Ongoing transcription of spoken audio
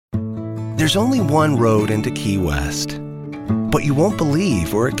There's only one road into Key West, but you won't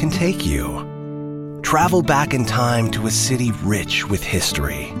believe where it can take you. Travel back in time to a city rich with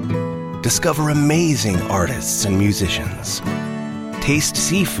history. Discover amazing artists and musicians. Taste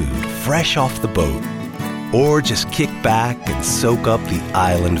seafood fresh off the boat. Or just kick back and soak up the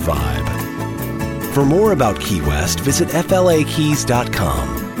island vibe. For more about Key West, visit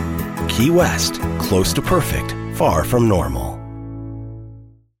flakeys.com. Key West, close to perfect, far from normal.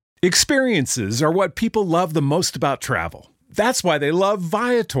 Experiences are what people love the most about travel. That's why they love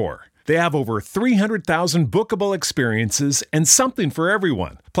Viator. They have over 300,000 bookable experiences and something for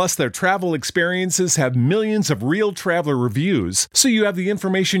everyone. Plus, their travel experiences have millions of real traveler reviews, so you have the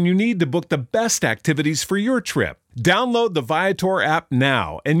information you need to book the best activities for your trip. Download the Viator app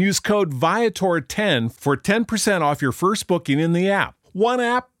now and use code Viator10 for 10% off your first booking in the app. One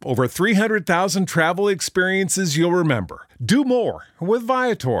app, over 300,000 travel experiences you'll remember. Do more with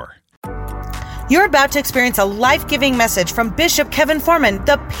Viator. You're about to experience a life-giving message from Bishop Kevin Foreman,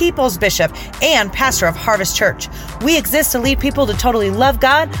 the People's Bishop and pastor of Harvest Church. We exist to lead people to totally love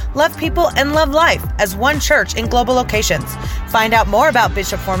God, love people, and love life as one church in global locations. Find out more about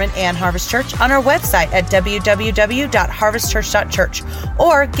Bishop Foreman and Harvest Church on our website at www.harvestchurch.church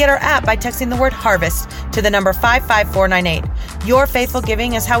or get our app by texting the word HARVEST to the number 55498. Your faithful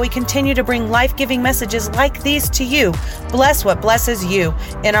giving is how we continue to bring life-giving messages like these to you. Bless what blesses you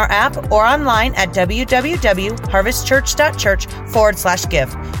in our app or online at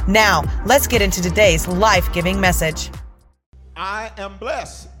www.harvestchurch.church/give. Now, let's get into today's life-giving message. I am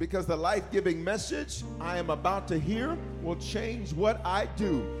blessed because the life-giving message I am about to hear will change what I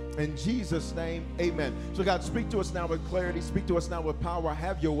do. In Jesus' name, amen. So God, speak to us now with clarity. Speak to us now with power.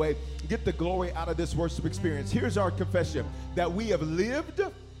 Have your way. Get the glory out of this worship experience. Here's our confession, that we have lived,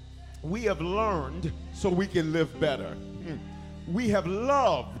 we have learned, so we can live better. We have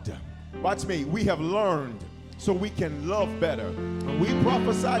loved. Watch me. We have learned so we can love better. And we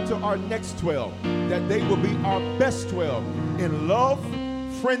prophesy to our next 12 that they will be our best 12 in love,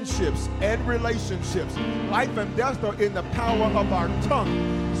 friendships, and relationships. Life and death are in the power of our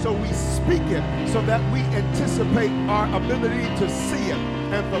tongue. So we speak it so that we anticipate our ability to see it.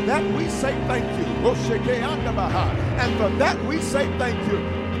 And for that we say thank you. And for that we say thank you.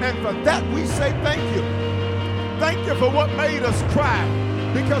 And for that we say thank you. Thank you for what made us cry,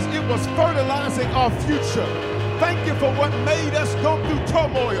 because it was fertilizing our future. Thank you for what made us go through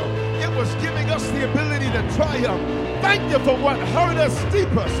turmoil. It was giving us the ability to triumph. Thank you for what hurt us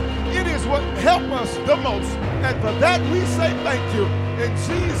deepest. It is what helped us the most. And for that we say thank you. In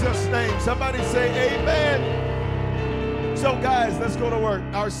Jesus' name, somebody say amen. So guys, let's go to work.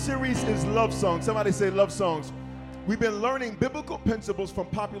 Our series is love songs. Somebody say love songs. We've been learning biblical principles from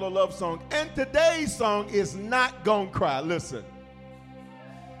popular love songs. And today's song is Not Gonna Cry. Listen.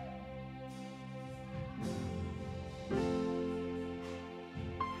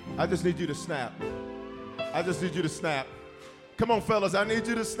 I just need you to snap. I just need you to snap. Come on, fellas, I need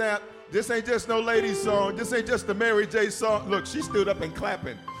you to snap. This ain't just no ladies song. This ain't just the Mary J song. Look, she stood up and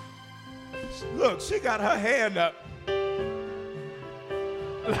clapping. Look, she got her hand up.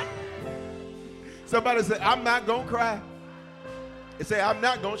 Somebody say, I'm not gonna cry. And say, I'm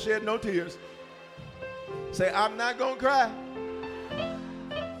not gonna shed no tears. Say, I'm not gonna cry.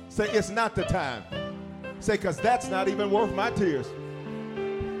 Say, it's not the time. Say, because that's not even worth my tears.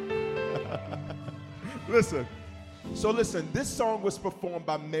 Listen. So listen, this song was performed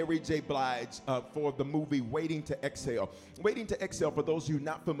by Mary J. Blige for the movie Waiting to Exhale. Waiting to Exhale, for those of you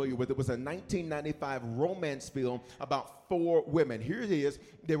not familiar with it, was a 1995 romance film about 4 women. Here it is.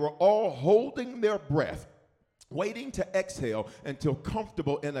 They were all holding their breath, waiting to exhale until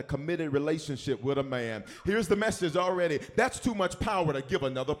comfortable in a committed relationship with a man. Here's the message already. That's too much power to give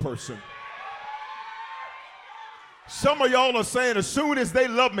another person. Some of y'all are saying, as soon as they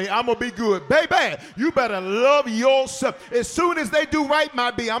love me, I'm going to be good. Baby, you better love yourself. As soon as they do right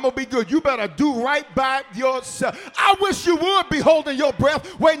by me, I'm going to be good. You better do right by yourself. I wish you would be holding your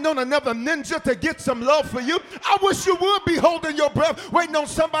breath, waiting on another ninja to get some love for you. I wish you would be holding your breath, waiting on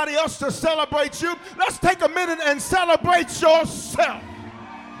somebody else to celebrate you. Let's take a minute and celebrate yourself.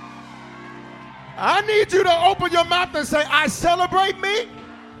 I need you to open your mouth and say, I celebrate me.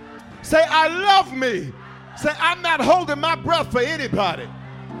 Say, I love me. Say, I'm not holding my breath for anybody.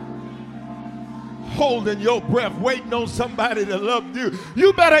 Holding your breath, waiting on somebody to love you.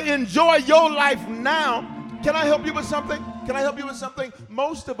 You better enjoy your life now. Can I help you with something? Can I help you with something?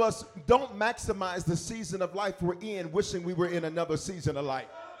 Most of us don't maximize the season of life we're in, wishing we were in another season of life.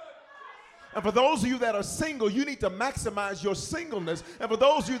 And for those of you that are single, you need to maximize your singleness. And for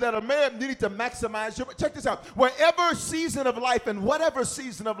those of you that are married, you need to maximize your, check this out. Wherever season of life and whatever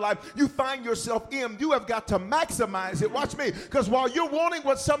season of life you find yourself in, you have got to maximize it. Watch me. Because while you're wanting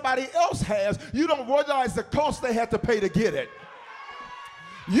what somebody else has, you don't realize the cost they had to pay to get it.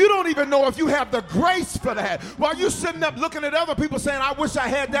 You don't even know if you have the grace for that. While you're sitting up looking at other people saying, I wish I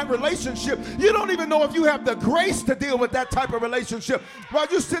had that relationship, you don't even know if you have the grace to deal with that type of relationship. While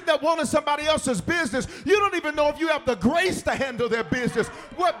you're sitting there wanting somebody else's business, you don't even know if you have the grace to handle their business.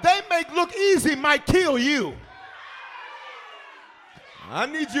 What they make look easy might kill you. I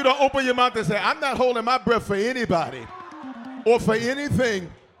need you to open your mouth and say, I'm not holding my breath for anybody or for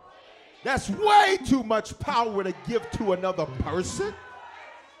anything. That's way too much power to give to another person.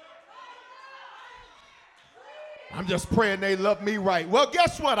 I'm just praying they love me right. Well,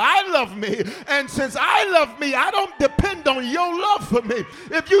 guess what? I love me. And since I love me, I don't depend on your love for me.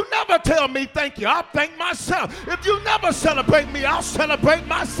 If you never tell me thank you, I'll thank myself. If you never celebrate me, I'll celebrate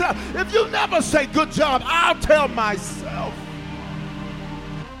myself. If you never say good job, I'll tell myself.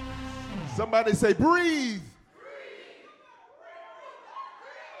 Somebody say, breathe.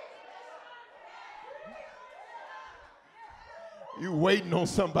 You waiting on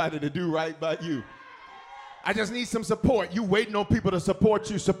somebody to do right by you. I just need some support. You waiting on people to support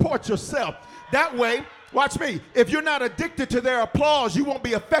you. Support yourself. That way, watch me, if you're not addicted to their applause, you won't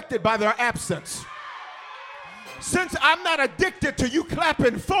be affected by their absence. Since I'm not addicted to you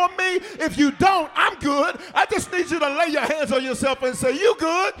clapping for me, if you don't, I'm good. I just need you to lay your hands on yourself and say, you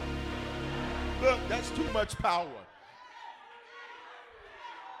good? Look, that's too much power.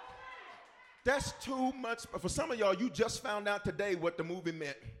 That's too much. For some of y'all, you just found out today what the movie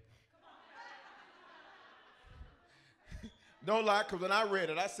meant. Don't lie, because when I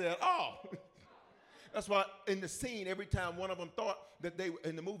read it, I said, oh. That's why in the scene, every time one of them thought that they,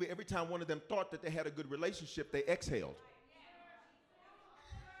 in the movie, every time one of them thought that they had a good relationship, they exhaled.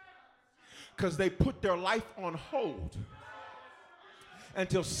 Because they put their life on hold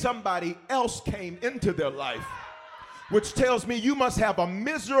until somebody else came into their life. Which tells me you must have a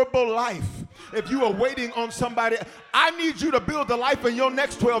miserable life if you are waiting on somebody. I need you to build a life in your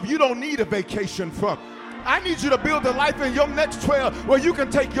next 12 you don't need a vacation from. I need you to build a life in your next 12 where you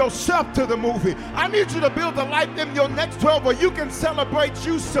can take yourself to the movie. I need you to build a life in your next 12 where you can celebrate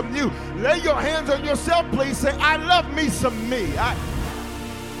you some you. Lay your hands on yourself, please. Say, I love me some me.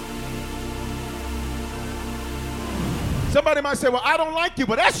 Somebody might say, well, I don't like you,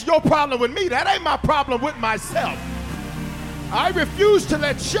 but that's your problem with me. That ain't my problem with myself. I refuse to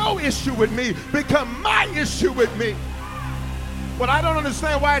let your issue with me become my issue with me. But I don't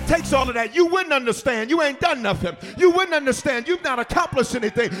understand why it takes all of that. You wouldn't understand. You ain't done nothing. You wouldn't understand. You've not accomplished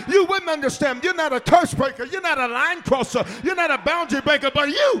anything. You wouldn't understand. You're not a curse breaker. You're not a line crosser. You're not a boundary breaker. But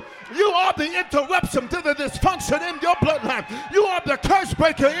you are the interruption to the dysfunction in your bloodline. You are the curse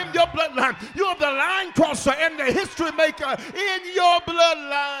breaker in your bloodline. You are the line crosser and the history maker in your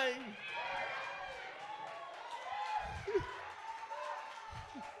bloodline.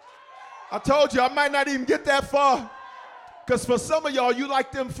 I told you I might not even get that far. Because for some of y'all, you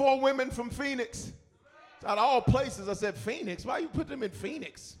like them 4 women from Phoenix. Out of all places, I said, Phoenix? Why you put them in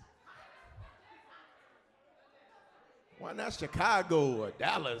Phoenix? Why not Chicago or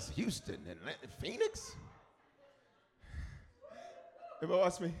Dallas, Houston, Atlanta, Phoenix? Everybody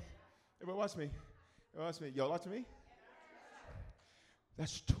watch me. Everybody watch me. Everybody watch me. Y'all watch me?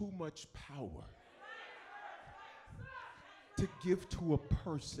 That's too much power to give to a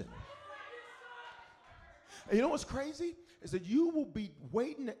person. And you know what's crazy? Is that you will be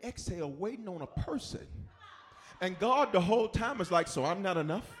waiting to exhale, waiting on a person. And God the whole time is like, so I'm not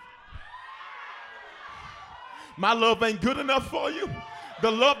enough? My love ain't good enough for you? The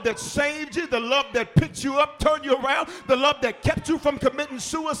love that saved you, the love that picked you up, turned you around, the love that kept you from committing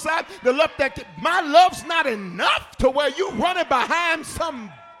suicide, the love that, my love's not enough to where you running behind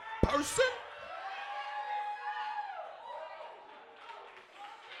some person?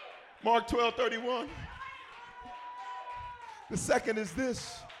 Mark 12:31. The second is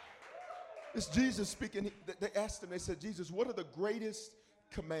this. It's Jesus speaking. They asked him, they said, Jesus, what are the greatest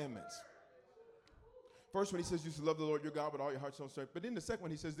commandments? First one, he says, you should love the Lord your God with all your heart, soul, and strength. But then the second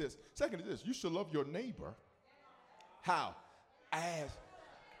one, he says this. Second is this, you should love your neighbor. How?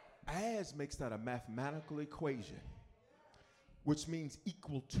 As makes that a mathematical equation, which means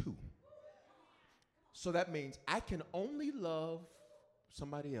equal to. So that means I can only love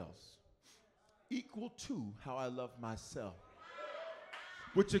somebody else equal to how I love myself.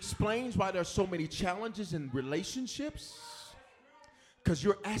 Which explains why there's so many challenges in relationships. Because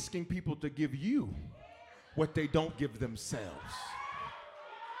you're asking people to give you what they don't give themselves.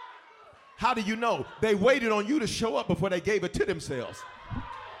 How do you know? They waited on you to show up before they gave it to themselves.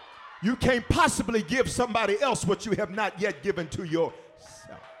 You can't possibly give somebody else what you have not yet given to yourself.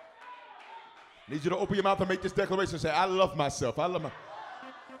 I need you to open your mouth and make this declaration and say, I love myself. I love my.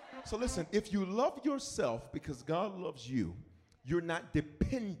 So listen, if you love yourself because God loves you, you're not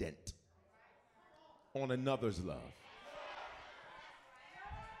dependent on another's love.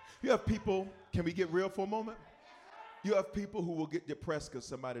 You have people, can we get real for a moment? You have people who will get depressed because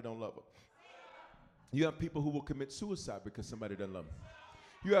somebody don't love them. You have people who will commit suicide because somebody doesn't love them.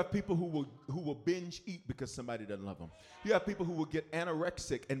 You have people who will binge eat because somebody doesn't love them. You have people who will get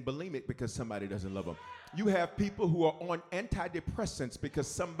anorexic and bulimic because somebody doesn't love them. You have people who are on antidepressants because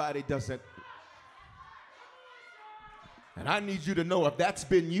somebody doesn't. And I need you to know, if that's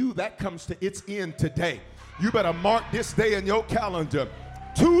been you, that comes to its end today. You better mark this day in your calendar.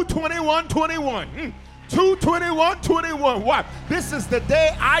 2/21/21. 2/21/21. Why? This is the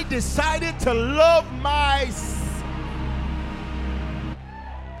day I decided to love myself.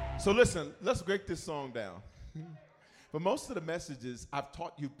 So listen, let's break this song down. For most of the messages, I've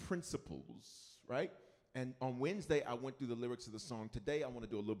taught you principles, right? And on Wednesday, I went through the lyrics of the song. Today, I want to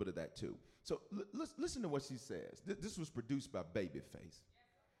do a little bit of that too. So listen to what she says. This was produced by Babyface.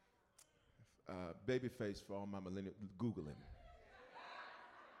 Babyface, for all my millennials, Google him.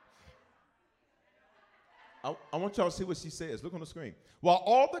 I want y'all to see what she says. Look on the screen. While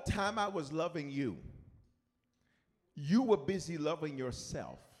all the time I was loving you, you were busy loving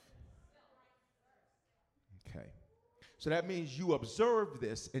yourself. Okay. So that means you observed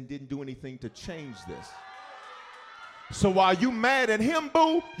this and didn't do anything to change this. So while you mad at him,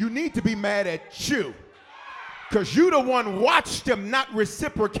 boo, you need to be mad at you. Because you the one watched him, not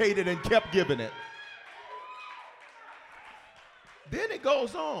reciprocated and kept giving it. Then it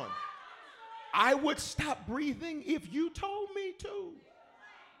goes on. I would stop breathing if you told me to.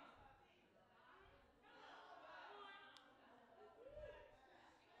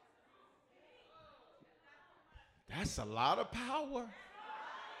 That's a lot of power.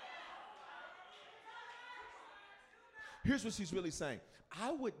 Here's what she's really saying.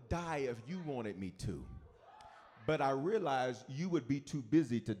 I would die if you wanted me to, but I realized you would be too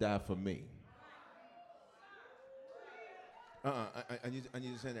busy to die for me. I need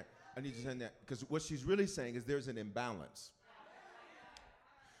to say that. I need to say that, because what she's really saying is there's an imbalance.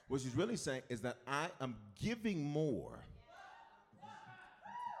 What she's really saying is that I am giving more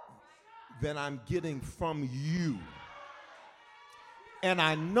than I'm getting from you. And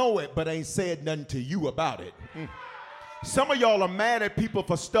I know it, but ain't said nothing to you about it. Some of y'all are mad at people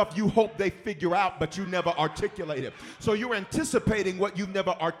for stuff you hope they figure out, but you never articulate it. So you're anticipating what you've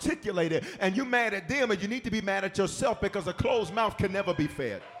never articulated, and you're mad at them, and you need to be mad at yourself, because a closed mouth can never be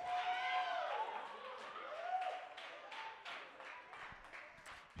fed.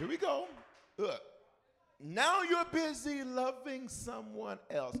 Here we go. Look. Now you're busy loving someone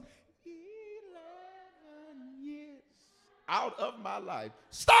else. 11 years out of my life.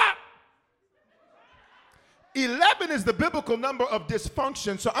 Stop! 11 is the biblical number of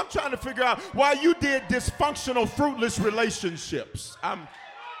dysfunction. So I'm trying to figure out why you did dysfunctional, fruitless relationships.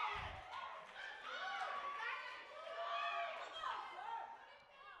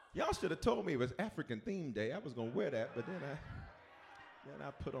 Y'all should have told me it was African theme day. I was going to wear that, but then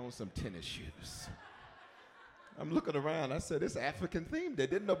I put on some tennis shoes. I'm looking around. I said, it's African theme day.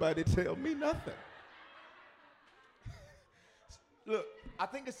 Didn't nobody tell me nothing. Look, I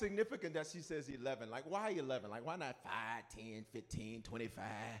think it's significant that she says 11. Like, why 11? Like, why not 5, 10, 15, 25,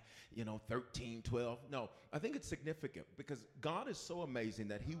 13, 12? No, I think it's significant because God is so amazing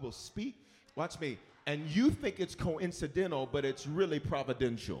that he will speak, watch me, and you think it's coincidental, but it's really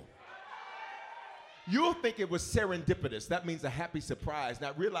providential. You'll think it was serendipitous. That means a happy surprise,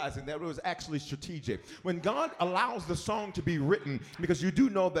 not realizing that it was actually strategic. When God allows the song to be written, because you do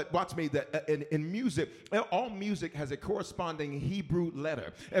know that, watch me, that in music, all music has a corresponding Hebrew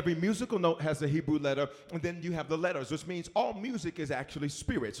letter. Every musical note has a Hebrew letter, and then you have the letters, which means all music is actually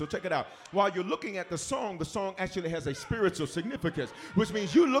spirit. So check it out. While you're looking at the song actually has a spiritual significance, which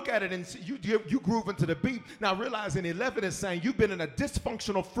means you look at it and you groove into the beat. Now realizing 11 is saying you've been in a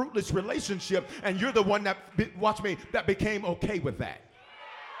dysfunctional, fruitless relationship, and you're the one that, watch me, that became okay with that.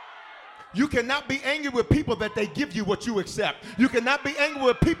 You cannot be angry with people that they give you what you accept. You cannot be angry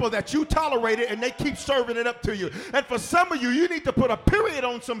with people that you tolerated and they keep serving it up to you. And for some of you, you need to put a period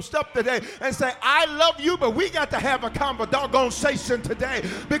on some stuff today and say, I love you, but we got to have a conversation today,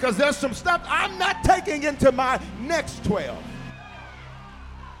 because there's some stuff I'm not taking into my next 12.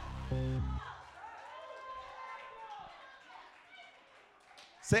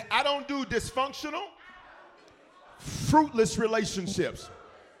 Say, I don't do dysfunctional, fruitless relationships.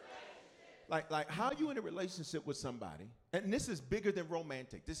 Like how are you in a relationship with somebody? And this is bigger than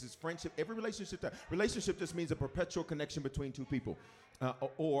romantic. This is friendship. Every relationship just means a perpetual connection between two people,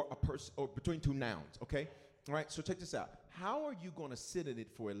 or a person, or between two nouns. Okay. All right. So check this out. How are you going to sit in it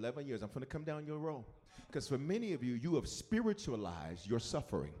for 11 years? I'm going to come down your row, because for many of you, you have spiritualized your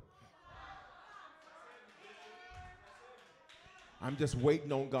suffering. I'm just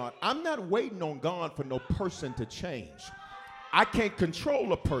waiting on God. I'm not waiting on God for no person to change. I can't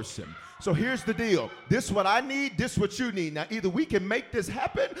control a person. So here's the deal. This is what I need. This is what you need. Now, either we can make this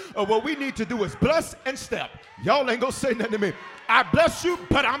happen, or what we need to do is bless and step. Y'all ain't gonna say nothing to me. I bless you,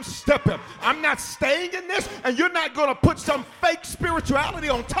 but I'm stepping. I'm not staying in this, and you're not gonna put some fake spirituality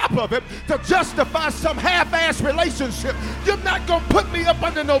on top of it to justify some half-ass relationship. You're not gonna put me up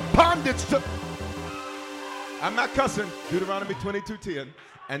under no bondage to... I'm not cussing. Deuteronomy 22:10.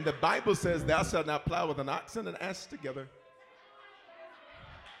 And the Bible says, thou shalt not plow with an oxen and ass together.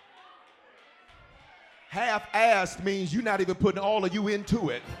 Half-assed means you're not even putting all of you into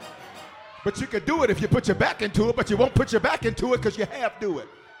it. But you can do it if you put your back into it, but you won't put your back into it because you half do it.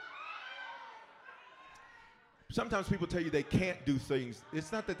 Sometimes people tell you they can't do things.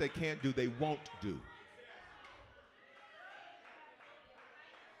 It's not that they can't do, they won't do.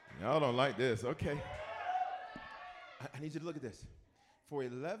 Y'all don't like this. Okay. I need you to look at this. For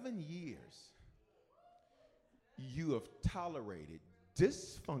 11 years, you have tolerated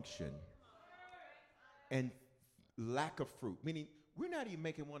dysfunction and lack of fruit, meaning we're not even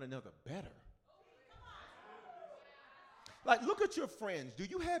making one another better. Like, look at your friends. Do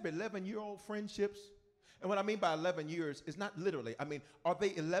you have 11-year-old friendships? And what I mean by 11 years is not literally. I mean, are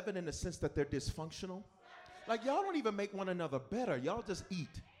they 11 in the sense that they're dysfunctional? Like, y'all don't even make one another better. Y'all just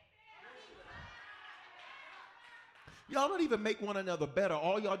eat. Y'all don't even make one another better.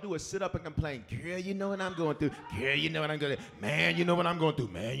 All y'all do is sit up and complain. Girl, you know what I'm going through. Girl, you know what I'm going through. Man, you know what I'm going through.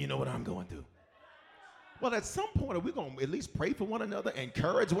 Man, you know what I'm going through. Well, at some point, are we going to at least pray for one another,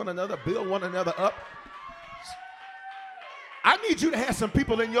 encourage one another, build one another up? I need you to have some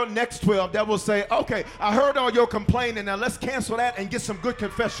people in your next 12 that will say, okay, I heard all your complaining. Now let's cancel that and get some good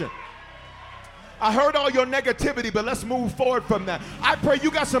confession. I heard all your negativity, but let's move forward from that. I pray you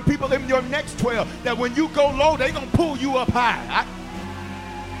got some people in your next 12 that when you go low, they're going to pull you up high.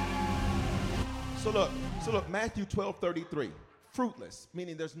 So look, Matthew 12:33. Fruitless,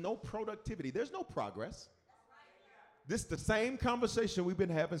 meaning there's no productivity. There's no progress. This is the same conversation we've been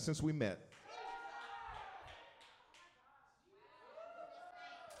having since we met.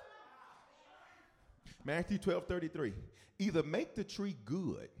 Matthew 12:33. Either make the tree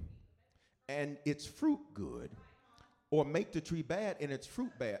good and its fruit good, or make the tree bad and its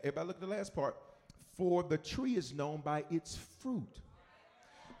fruit bad. Everybody look at the last part. For the tree is known by its fruit.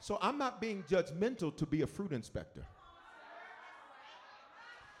 So I'm not being judgmental to be a fruit inspector.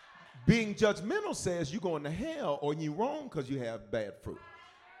 Being judgmental says you're going to hell or you're wrong because you have bad fruit.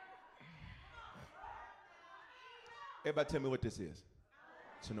 Everybody tell me what this is.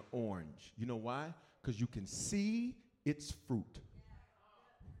 It's an orange. You know why? Because you can see its fruit.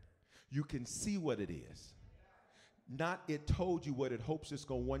 You can see what it is. Not it told you what it hopes it's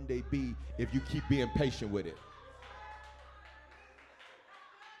going to one day be if you keep being patient with it.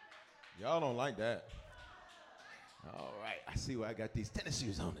 Y'all don't like that. All right, I see why I got these tennis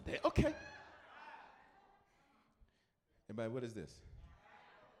shoes on today. Okay. Everybody, what is this?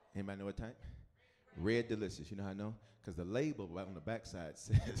 Anybody know what type? Red Delicious. You know how I know? Because the label right on the backside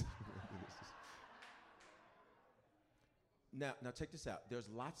says Red Delicious. Now check this out. There's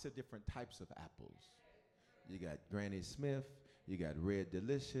lots of different types of apples. You got Granny Smith. You got Red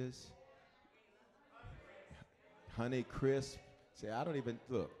Delicious. Honey Crisp. See, I don't even,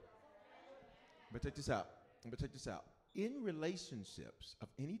 look. But check this out. In relationships of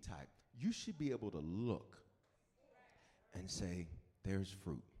any type, you should be able to look and say, there's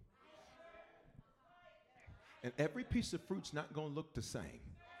fruit. And every piece of fruit's not going to look the same.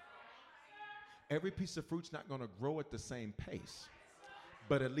 Every piece of fruit's not going to grow at the same pace.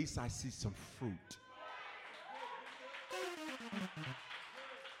 But at least I see some fruit.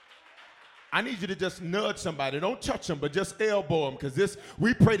 I need you to just nudge somebody. Don't touch them, but just elbow them, because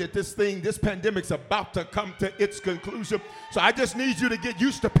we pray that this pandemic's about to come to its conclusion. So I just need you to get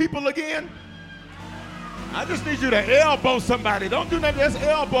used to people again. I just need you to elbow somebody. Don't do nothing, just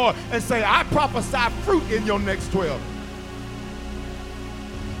elbow and say, I prophesy fruit in your next 12.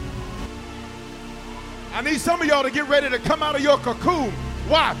 I need some of y'all to get ready to come out of your cocoon.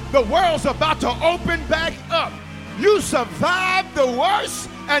 Why? The world's about to open back up. You survived the worst,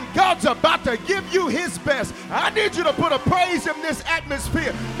 and God's about to give you his best. I need you to put a praise in this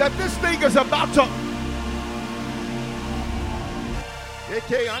atmosphere that this thing is about to...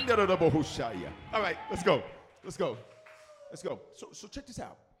 All right, let's go. Let's go. Let's go. So check this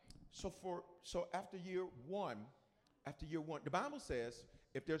out. So after year one, the Bible says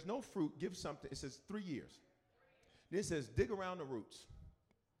if there's no fruit, give something. It says 3 years. Then it says dig around the roots.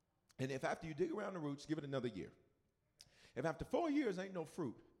 And if after you dig around the roots, give it another year. If after 4 years ain't no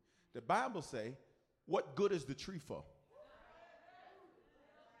fruit, the Bible say, what good is the tree for?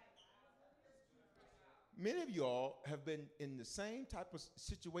 Many of y'all have been in the same type of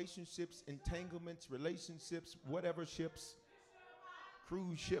situationships, entanglements, relationships, whatever ships,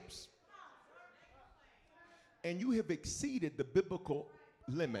 cruise ships, and you have exceeded the biblical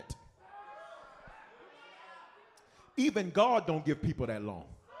limit. Even God don't give people that long.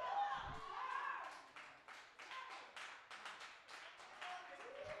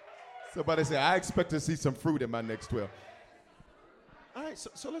 Somebody say, I expect to see some fruit in my next 12. All right,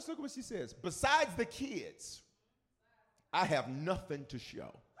 so let's look at what she says. Besides the kids, I have nothing to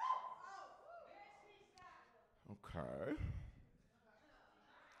show. Okay.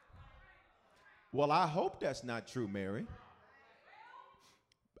 Well, I hope that's not true, Mary.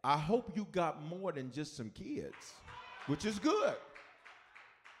 I hope you got more than just some kids, which is good.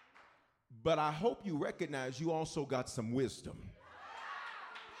 But I hope you recognize you also got some wisdom.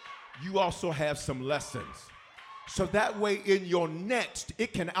 You also have some lessons. So that way in your next,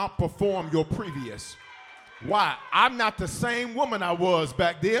 it can outperform your previous. Why? I'm not the same woman I was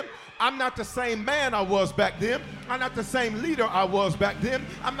back then. I'm not the same man I was back then. I'm not the same leader I was back then.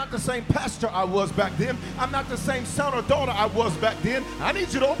 I'm not the same pastor I was back then. I'm not the same son or daughter I was back then. I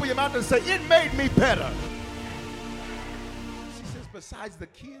need you to open your mouth and say, it made me better. She says, besides the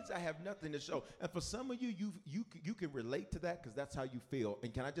kids, I have nothing to show. And for some of you, you can relate to that because that's how you feel.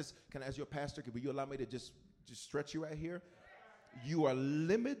 And can I as your pastor, will you allow me to just stretch you right here? You are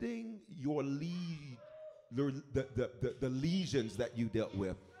limiting your the lesions that you dealt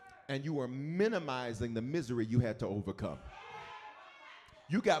with, and you are minimizing the misery you had to overcome.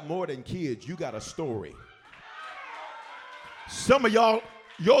 You got more than kids, you got a story. Some of y'all,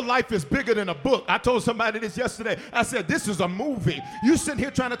 your life is bigger than a book. I told somebody this yesterday. I said, this is a movie. You sitting here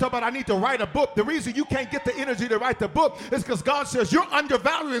trying to talk about I need to write a book. The reason you can't get the energy to write the book is because God says you're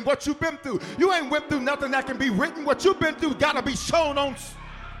undervaluing what you've been through. You ain't went through nothing that can be written. What you've been through got to be shown on.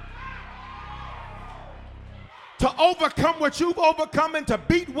 To overcome what you've overcome and to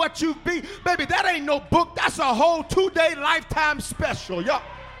beat what you've beat. Baby, that ain't no book. That's a whole 2-day lifetime special, y'all.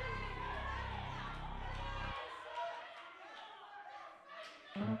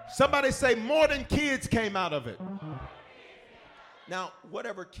 Somebody say more than kids came out of it. Now,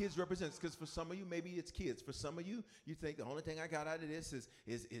 whatever kids represents, because for some of you, maybe it's kids. For some of you, you think the only thing I got out of this is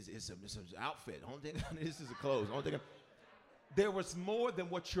some outfit. The only thing out of this is a clothes. The only thing there was more than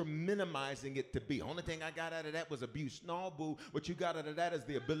what you're minimizing it to be. The only thing I got out of that was abuse. No, boo. What you got out of that is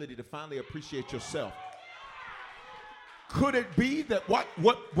the ability to finally appreciate yourself. Could it be that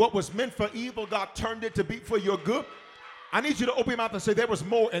what was meant for evil, God turned it to be for your good? I need you to open your mouth and say, there was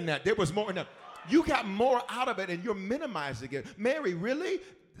more in that. There was more in that. You got more out of it, and you're minimizing it. Mary, really?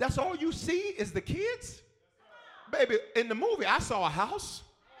 That's all you see is the kids? Baby, in the movie, I saw a house.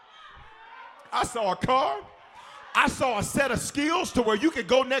 I saw a car. I saw a set of skills to where you could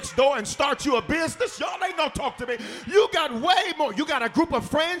go next door and start you a business. Y'all ain't gonna talk to me. You got way more. You got a group of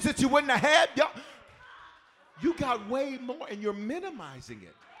friends that you wouldn't have had. Y'all. You got way more, and you're minimizing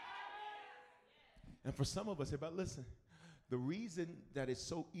it. And for some of us, everybody, listen, the reason that it's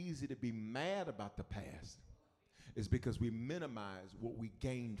so easy to be mad about the past is because we minimize what we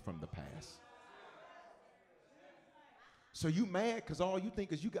gained from the past. So you mad because all you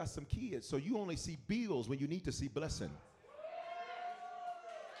think is you got some kids. So you only see bills when you need to see blessing.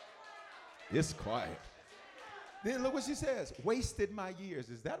 It's quiet. Then look what she says. Wasted my years.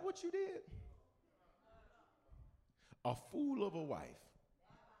 Is that what you did? A fool of a wife.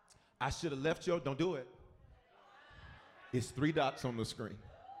 I should have left don't do it. It's 3 dots on the screen.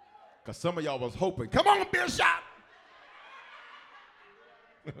 Because some of y'all was hoping. Come on, Bishop.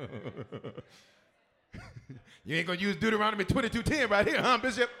 You ain't going to use Deuteronomy 22:10 right here, huh,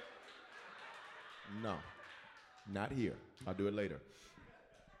 Bishop? No, not here. I'll do it later.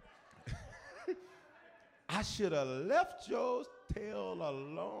 I should have left your tail a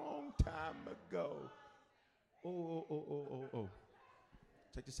long time ago. Oh.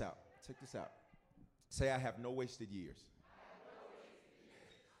 Check this out. Say, I have no wasted years.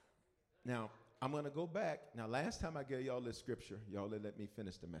 Now, I'm going to go back. Now, last time I gave y'all this scripture, y'all let me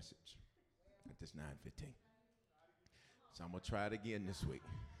finish the message at this 9:15. So I'm going to try it again this week.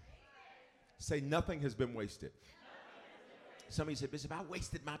 Say, nothing has been wasted. Some of you said, Bishop, I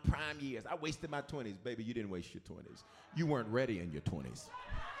wasted my prime years. I wasted my 20s. Baby, you didn't waste your 20s. You weren't ready in your 20s.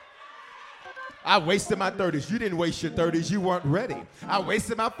 I wasted my 30s. You didn't waste your 30s. You weren't ready. I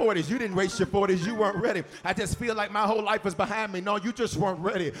wasted my 40s. You didn't waste your 40s. You weren't ready. I just feel like my whole life is behind me. No, you just weren't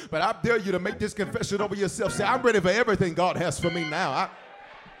ready. But I dare you to make this confession over yourself. Say, I'm ready for everything God has for me now.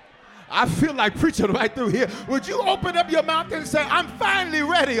 I feel like preaching right through here. Would you open up your mouth and say, I'm finally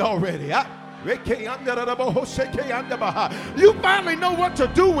ready already? You finally know what to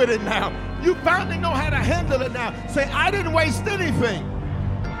do with it now. You finally know how to handle it now. Say, I didn't waste anything.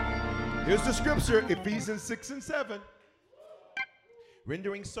 Here's the scripture, Ephesians 6 and 7.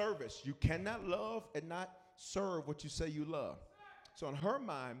 Rendering service. You cannot love and not serve what you say you love. So in her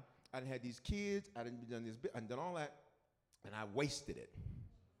mind, I done had these kids, I done done this, I done all that, and I wasted it.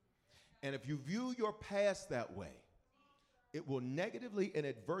 And if you view your past that way, it will negatively and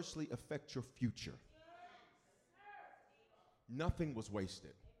adversely affect your future. Nothing was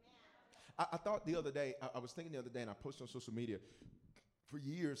wasted. I thought the other day, I was thinking the other day, and I posted on social media, for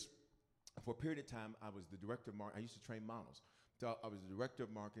years, for a period of time, I was the director of marketing. I used to train models. So I was the director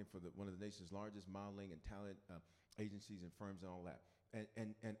of marketing for one of the nation's largest modeling and talent agencies and firms and all that.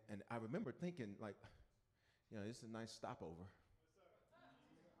 And I remember thinking, like, this is a nice stopover.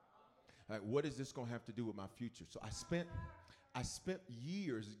 Like, what is this going to have to do with my future? So I spent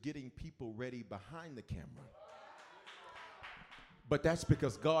years getting people ready behind the camera. But that's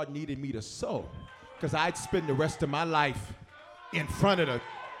because God needed me to sow. Because I'd spend the rest of my life in front of the...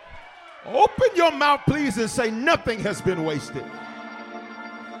 Open your mouth, please, and say nothing has been wasted.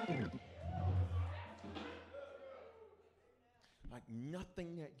 Like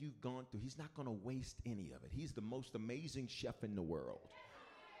nothing that you've gone through, he's not going to waste any of it. He's the most amazing chef in the world.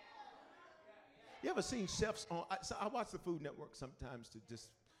 You ever seen chefs on, I watch the Food Network sometimes to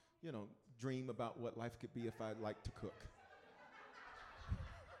just, dream about what life could be if I like to cook.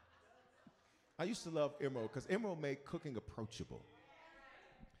 I used to love Emerald because Emerald made cooking approachable.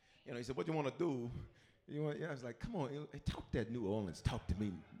 He said, what do you want to do? I was like, come on, talk that New Orleans, talk to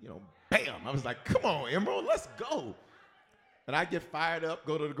me, bam. I was like, come on, Emerald, let's go. And I get fired up,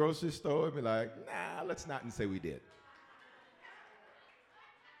 go to the grocery store and be like, nah, let's not, and say we did.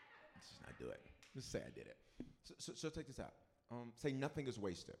 Let's just not do it. Let's say I did it. So take this out. Say nothing is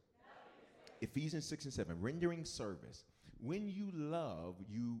wasted. Ephesians 6 and 7, rendering service. When you love,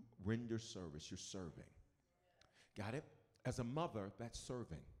 you render service. You're serving. Got it? As a mother, that's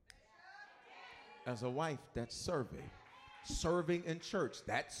serving. As a wife, that's serving. Serving in church,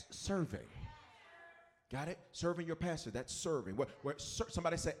 that's serving. Got it? Serving your pastor, that's serving.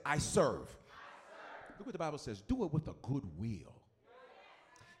 Somebody say, I serve. Look what the Bible says. Do it with a good will.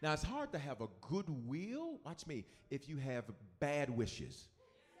 Now, it's hard to have a good will, watch me, if you have bad wishes.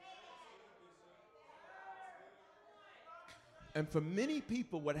 And for many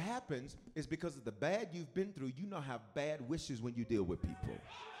people, what happens is because of the bad you've been through, you now have bad wishes when you deal with people.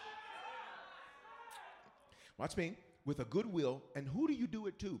 Watch me, with a good will, and who do you do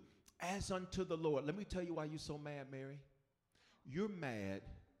it to? As unto the Lord. Let me tell you why you're so mad, Mary. You're mad.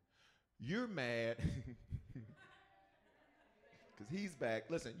 Because he's back.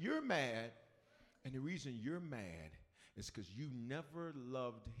 Listen, you're mad, and the reason you're mad is because you never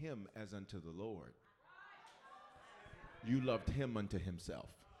loved him as unto the Lord. You loved him unto himself.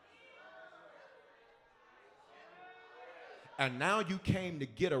 And now you came to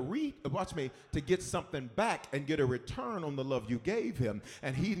get to get something back and get a return on the love you gave him.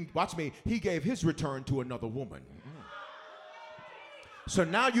 And he gave his return to another woman. So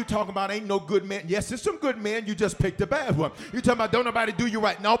now you talking about ain't no good man. Yes, there's some good men. You just picked a bad one. You talking about don't nobody do you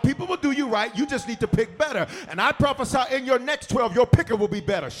right. No, people will do you right. You just need to pick better. And I prophesy in your next 12, your picker will be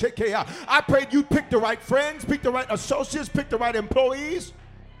better. I prayed you pick the right friends, pick the right associates, pick the right employees.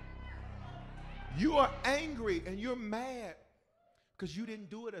 You are angry and you're mad because you didn't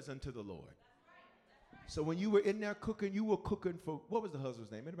do it as unto the Lord. So when you were in there cooking, you were cooking for, what was the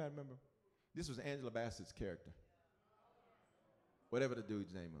husband's name? Anybody remember? This was Angela Bassett's character. Whatever the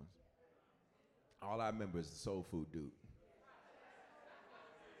dude's name was. All I remember is the soul food dude.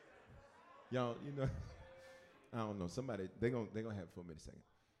 Y'all, I don't know. Somebody, they're gonna have it for me in a second.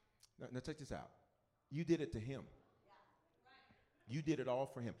 Now check this out. You did it to him. You did it all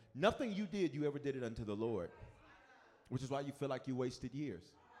for him. Nothing you did, you ever did it unto the Lord. Which is why you feel like you wasted years.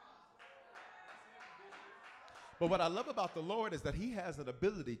 But what I love about the Lord is that he has an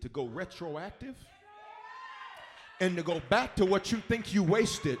ability to go retroactive and to go back to what you think you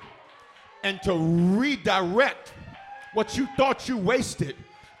wasted and to redirect what you thought you wasted,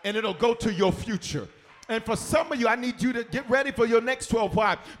 and it'll go to your future. And for some of you, I need you to get ready for your next 12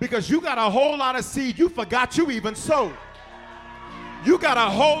 wives because you got a whole lot of seed you forgot you even sowed. You got a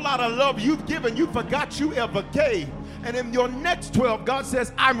whole lot of love you've given, you forgot you ever gave. And in your next 12, God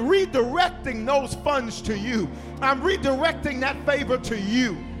says, I'm redirecting those funds to you. I'm redirecting that favor to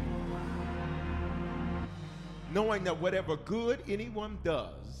you. Knowing that whatever good anyone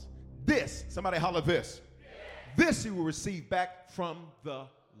does, this, somebody holler this, this you will receive back from the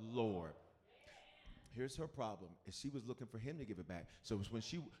Lord. Here's her problem, is she was looking for him to give it back. So it was when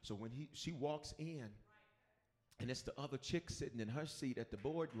she walks in, and it's the other chick sitting in her seat at the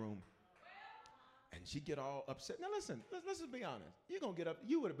boardroom, and she get all upset. Now listen, let's just be honest. You're going to get up.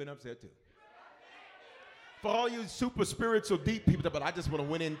 You would have been upset too. For all you super spiritual deep people, but I just want to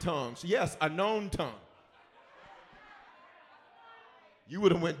win in tongues. Yes, a known tongue. You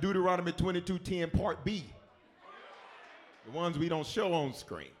would have went Deuteronomy 22:10 part B. The ones we don't show on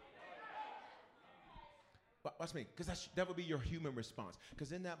screen. Watch me, because that would be your human response.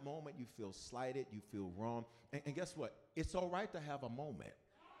 Because in that moment, you feel slighted, you feel wrong. And guess what? It's all right to have a moment.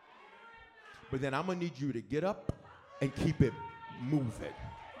 But then I'm going to need you to get up and keep it moving.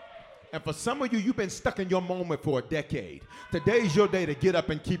 And for some of you, you've been stuck in your moment for a decade. Today's your day to get up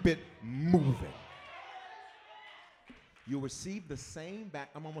and keep it moving. You'll receive the same back,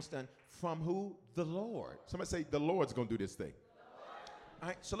 I'm almost done, from who? The Lord. Somebody say, the Lord's going to do this thing. All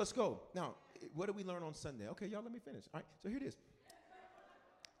right, so let's go. Now, what did we learn on Sunday? Okay, y'all, let me finish. All right, so here it is.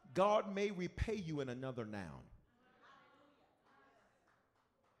 God may repay you in another noun.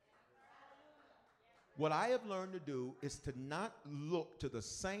 What I have learned to do is to not look to the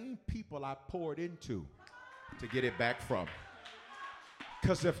same people I poured into to get it back from.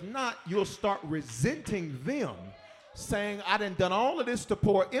 Because if not, you'll start resenting them, saying, I done all of this to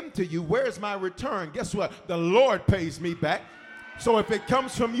pour into you. Where's my return? Guess what? The Lord pays me back. So if it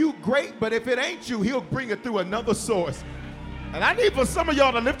comes from you, great. But if it ain't you, he'll bring it through another source. And I need for some of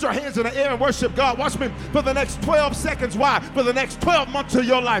y'all to lift your hands in the air and worship God. Watch me for the next 12 seconds. Why? For the next 12 months of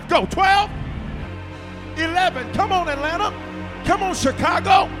your life. Go. 12, 11. Come on, Atlanta. Come on,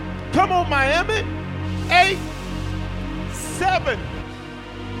 Chicago. Come on, Miami. 8, 7.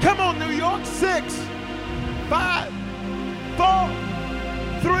 Come on, New York. 6, 5, 4,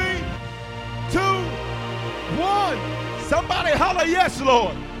 3, 2, 1. Somebody holler, yes,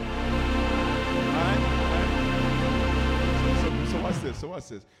 Lord. All right. So watch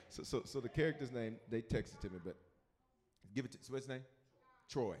this. So the character's name, they texted to me, but give it to, so what's his name?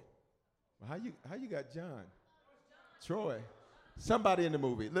 Troy. Well, how you got John? Troy. Somebody in the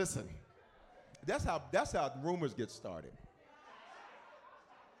movie. Listen, that's how rumors get started.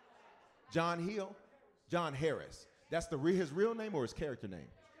 John Hill, John Harris. That's his real name or his character name?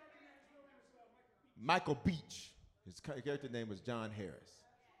 Michael Beach. His character name was John Harris.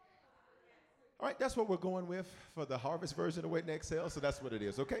 All right, that's what we're going with for the harvest version of Wait and Exhale, so that's what it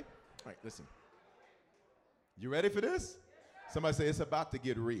is, okay? All right, listen. You ready for this? Somebody say, it's about to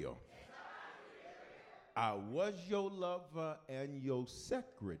get real. I was your lover and your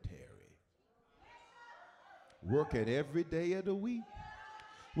secretary. Working every day of the week.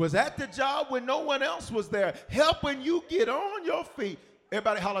 Was at the job when no one else was there, helping you get on your feet.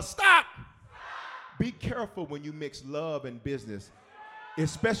 Everybody holler, stop! Be careful when you mix love and business,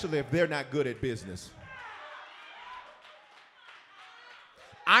 especially if they're not good at business.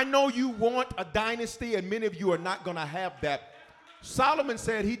 I know you want a dynasty, and many of you are not going to have that. Solomon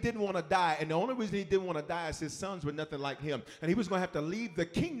said he didn't want to die, and the only reason he didn't want to die is his sons were nothing like him. And he was going to have to leave the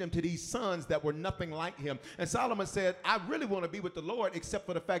kingdom to these sons that were nothing like him. And Solomon said, I really want to be with the Lord, except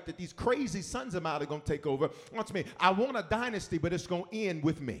for the fact that these crazy sons of mine are going to take over. Watch me. I want a dynasty, but it's going to end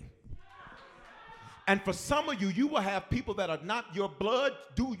with me. And for some of you, you will have people that are not your blood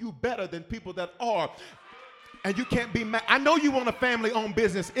do you better than people that are. And you can't be mad. I know you want a family-owned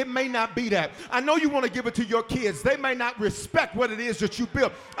business. It may not be that. I know you want to give it to your kids. They may not respect what it is that you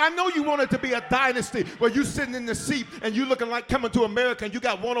built. I know you want it to be a dynasty where you're sitting in the seat and you looking like coming to America and you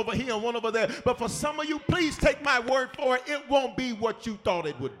got one over here and one over there. But for some of you, please take my word for it. It won't be what you thought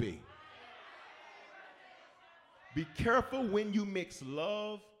it would be. Be careful when you mix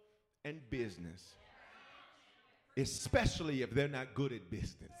love and business, especially if they're not good at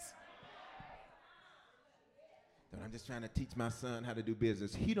business. And I'm just trying to teach my son how to do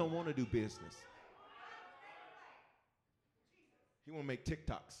business. He don't want to do business. He want to make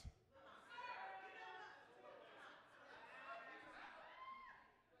TikToks.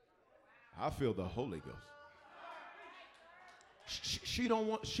 I feel the Holy Ghost. She don't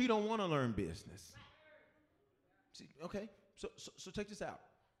want to learn business. See, okay, so check this out.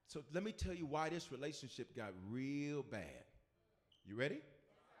 So let me tell you why this relationship got real bad. You ready?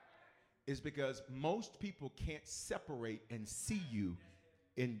 It's because most people can't separate and see you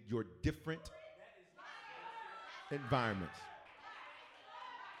in your different environments.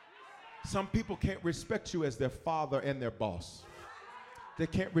 Some people can't respect you as their father and their boss. They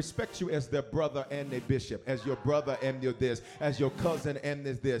can't respect you as their brother and their bishop, as your brother and your this, as your cousin and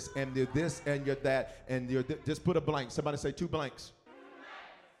this, and your this and your that, and your just put a blank. Somebody say 2 blanks.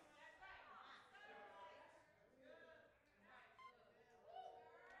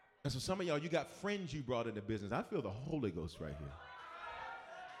 And so some of y'all, you got friends you brought into business. I feel the Holy Ghost right here.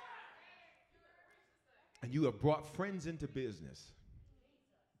 And you have brought friends into business.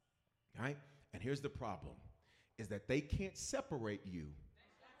 Right? And here's the problem, is that they can't separate you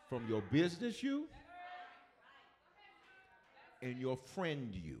from your business you and your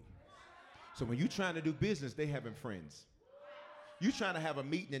friend you. So when you're trying to do business, they having friends. You trying to have a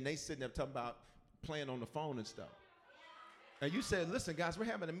meeting and they sitting there talking about playing on the phone and stuff. And you said, listen, guys, we're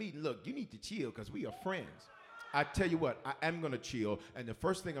having a meeting. Look, you need to chill because we are friends. I tell you what, I am going to chill. And the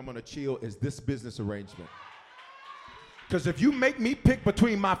first thing I'm going to chill is this business arrangement. Because if you make me pick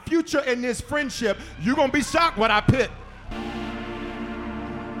between my future and this friendship, you're going to be shocked what I pick.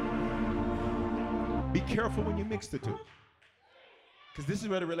 Be careful when you mix the two. Because this is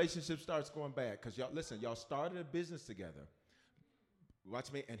where the relationship starts going bad. Because y'all, listen, y'all started a business together.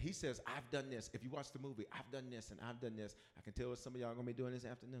 Watch me. And he says, I've done this. If you watch the movie, I've done this and I've done this. I can tell what some of y'all are going to be doing this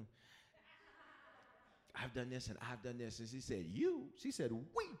afternoon. I've done this and I've done this. And she said, you? She said,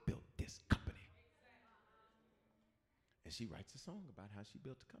 we built this company. And she writes a song about how she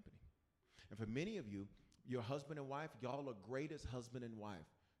built the company. And for many of you, your husband and wife, y'all are great as husband and wife.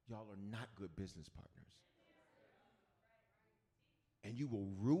 Y'all are not good business partners. And you will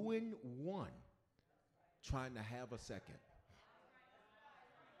ruin one trying to have a second.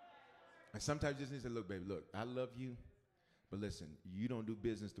 And sometimes you just need to say, look, baby, look, I love you, but listen, you don't do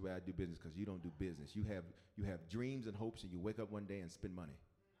business the way I do business because you don't do business. You have dreams and hopes and you wake up one day and spend money.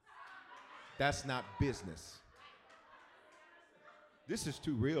 That's not business. This is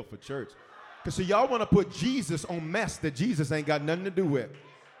too real for church. Because see, y'all want to put Jesus on mess that Jesus ain't got nothing to do with.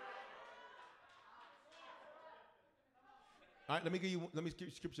 All right, let me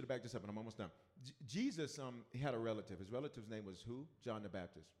give scripture to back this up, and I'm almost done. Jesus, he had a relative. His relative's name was who? John the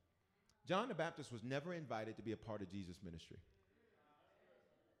Baptist. John the Baptist was never invited to be a part of Jesus' ministry.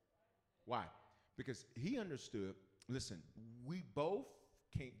 Why? Because he understood, listen, we both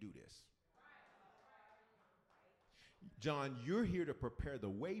can't do this. John, you're here to prepare the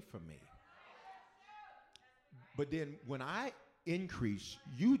way for me. But then when I increase,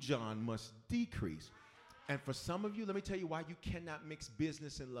 you, John, must decrease. And for some of you, let me tell you why you cannot mix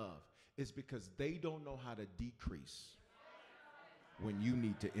business and love. It's because they don't know how to decrease when you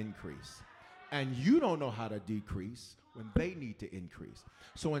need to increase. And you don't know how to decrease when they need to increase.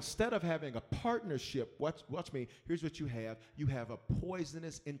 So instead of having a partnership, watch me, here's what you have. You have a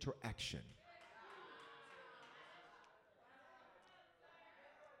poisonous interaction.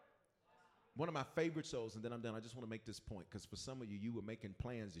 One of my favorite shows, and then I'm done, I just want to make this point, because for some of you, you were making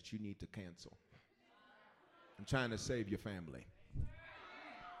plans that you need to cancel. I'm trying to save your family.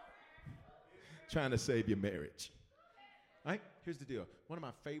 Trying to save your marriage. Right? Here's the deal. One of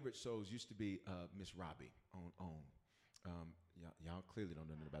my favorite shows used to be Miss Robbie on y'all clearly don't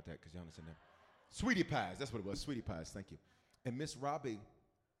know nothing about that because y'all understand that. Sweetie Pies, that's what it was. Sweetie Pies, thank you. And Miss Robbie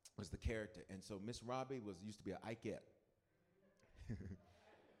was the character. And so Miss Robbie used to be an Ikette.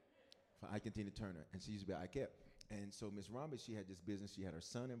 For Ike and Tina Turner. And she used to be an Ikette. And so Miss Robbie, she had this business. She had her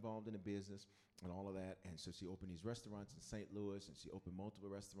son involved in the business and all of that. And so she opened these restaurants in St. Louis, and she opened multiple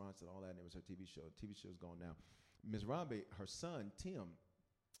restaurants and all that. And it was her TV show. The TV show's gone now. Miss Robbie, her son, Tim,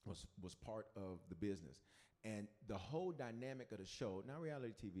 was part of the business. And the whole dynamic of the show, now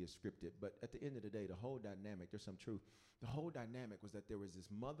reality TV is scripted, but at the end of the day, the whole dynamic, there's some truth. The whole dynamic was that there was this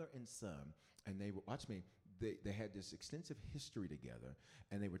mother and son, and they were, watch me, they had this extensive history together,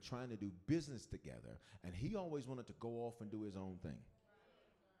 and they were trying to do business together, and he always wanted to go off and do his own thing.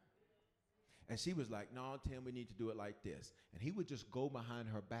 And she was like, no, Tim, we need to do it like this. And he would just go behind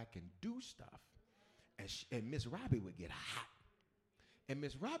her back and do stuff. And Miss Robbie would get hot. And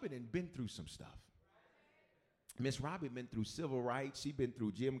Miss Robbie had been through some stuff. Miss Robbie been through civil rights. She been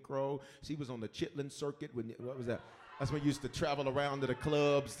through Jim Crow. She was on the Chitlin circuit. What was that? That's when you used to travel around to the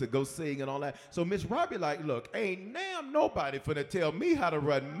clubs to go sing and all that. So Miss Robbie like, look, ain't damn nobody finna tell me how to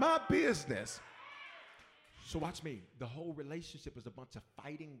run my business. So watch me. The whole relationship was a bunch of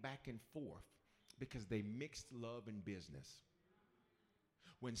fighting back and forth because they mixed love and business.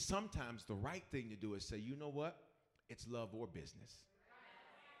 When sometimes the right thing to do is say, you know what? It's love or business.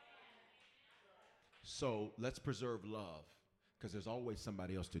 So let's preserve love because there's always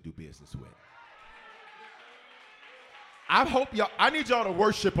somebody else to do business with. I need y'all to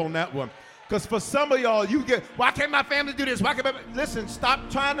worship on that one Because for some of y'all, you get, why can't my family do this? Why can't listen, stop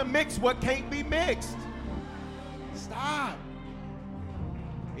trying to mix what can't be mixed. Stop.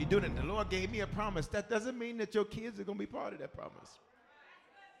 He doing it. The Lord gave me a promise. That doesn't mean that your kids are going to be part of that promise.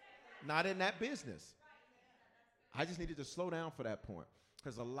 Not in that business. I just needed to slow down for that point.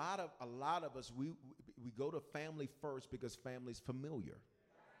 Because a lot of us, we go to family first because family's familiar.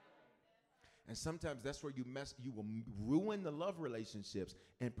 And sometimes that's where you will ruin the love relationships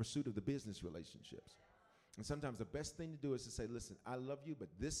in pursuit of the business relationships. And sometimes the best thing to do is to say, listen, I love you, but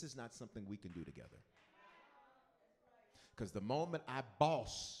this is not something we can do together. Because the moment I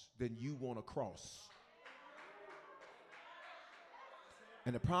boss, then you want to cross.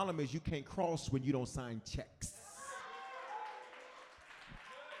 And the problem is you can't cross when you don't sign checks.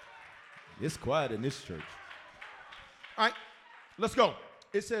 It's quiet in this church. All right, let's go.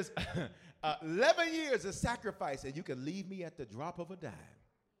 It says, 11 years of sacrifice, and you can leave me at the drop of a dime.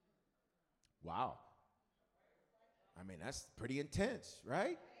 Wow. I mean, that's pretty intense,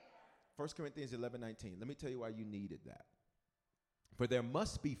 right? 1 Corinthians 11:19. Let me tell you why you needed that. For there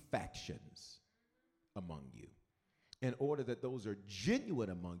must be factions among you, in order that those who are genuine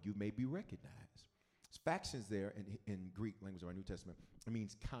among you may be recognized. Factions there in Greek language of our New Testament, it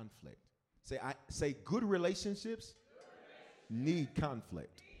means conflict. Say good relationships need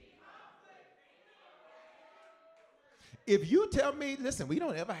conflict. If you tell me, listen, we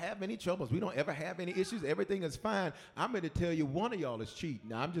don't ever have any troubles, we don't ever have any issues, everything is fine, I'm going to tell you one of y'all is cheating.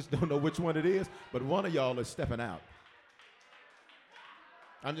 Now, I just don't know which one it is, but one of y'all is stepping out.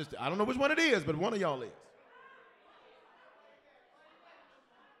 I don't know which one it is, but one of y'all is.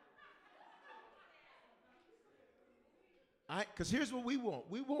 Because here's what we want.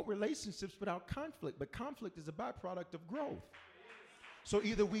 We want relationships without conflict, but conflict is a byproduct of growth. So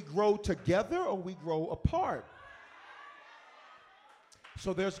either we grow together or we grow apart.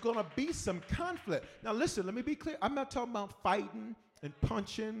 So there's going to be some conflict. Now listen, let me be clear. I'm not talking about fighting and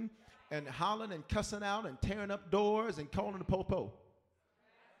punching and hollering and cussing out and tearing up doors and calling the po-po.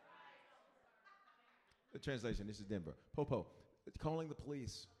 The translation, this is Denver. Po-po, calling the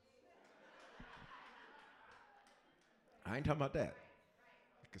police. I ain't talking about that.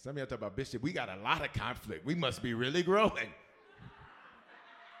 Because some of y'all talk about, Bishop, we got a lot of conflict. We must be really growing.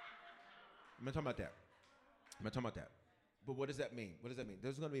 I'm not talking about that. I'm not talking about that. But what does that mean? What does that mean?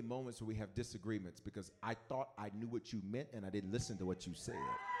 There's going to be moments where we have disagreements because I thought I knew what you meant and I didn't listen to what you said.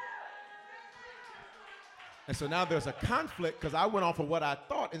 And so now there's a conflict because I went off of what I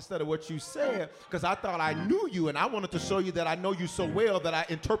thought instead of what you said because I thought I knew you and I wanted to show you that I know you so well that I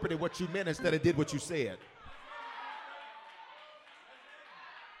interpreted what you meant instead of did what you said.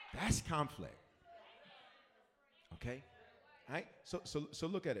 That's conflict. Okay? All right? So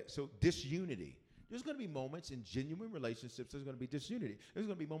look at it. So disunity. There's going to be moments in genuine relationships, there's going to be disunity. There's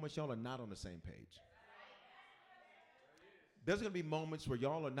going to be moments y'all are not on the same page. There's going to be moments where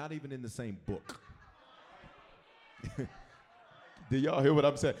y'all are not even in the same book. Do y'all hear what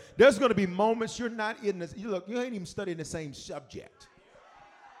I'm saying? There's going to be moments you're not in this. You ain't even studying the same subject.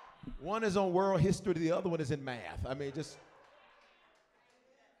 One is on world history, the other one is in math. I mean, just.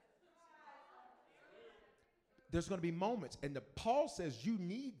 There's going to be moments, and Paul says you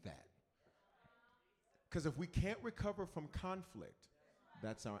need that. Because if we can't recover from conflict,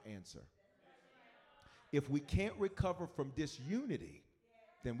 that's our answer. If we can't recover from disunity,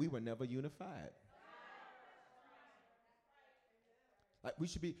 then we were never unified. Like we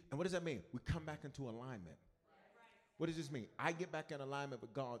should be, and what does that mean? We come back into alignment. What does this mean? I get back in alignment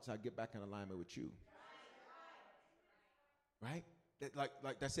with God, so I get back in alignment with you. Right?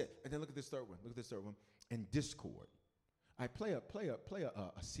 Like that's it. And then look at this third one. Look at this third one. And discord. I play a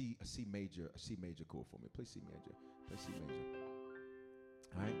C major chord for me. Play C major. Play C major.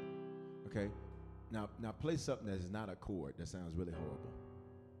 All right. Okay. Now play something that is not a chord. That sounds really horrible.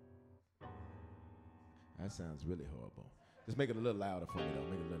 That sounds really horrible. Just make it a little louder for me, though.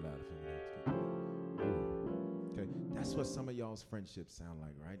 Make it a little louder for me. Okay. That's what some of y'all's friendships sound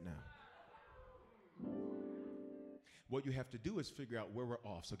like right now. What you have to do is figure out where we're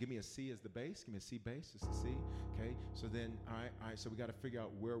off. So give me a C as the bass. Give me a C bass. It's a C. Okay. So then, all right. So we got to figure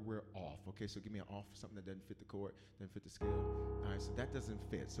out where we're off. Okay. So give me an off, something that doesn't fit the chord, doesn't fit the scale. All right. So that doesn't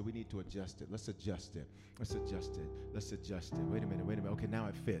fit. So we need to adjust it. Let's adjust it. Let's adjust it. Let's adjust it. Wait a minute. Okay. Now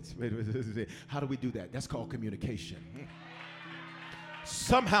it fits. Wait. How do we do that? That's called communication.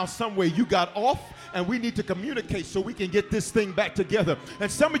 Somehow, some way you got off, and we need to communicate so we can get this thing back together. And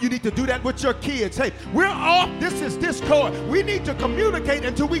some of you need to do that with your kids. Hey, we're off. This is discord. We need to communicate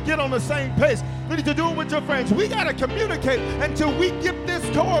until we get on the same page. We need to do it with your friends. We got to communicate until we get this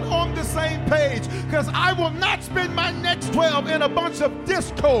cord on the same page, because I will not spend my next 12 in a bunch of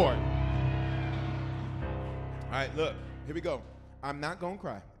discord. All right, look, here we go. I'm not going to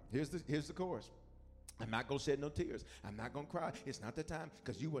cry. Here's the chorus. I'm not going to shed no tears. I'm not going to cry. It's not the time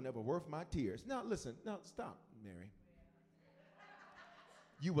because you were never worth my tears. Now, listen. Now, stop, Mary.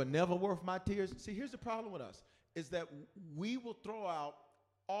 You were never worth my tears. See, here's the problem with us is that we will throw out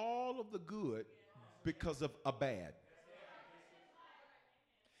all of the good because of a bad.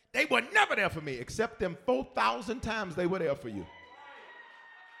 They were never there for me except them 4,000 times they were there for you.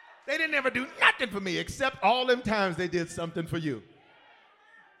 They didn't ever do nothing for me except all them times they did something for you.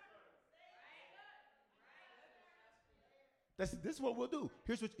 This is what we'll do.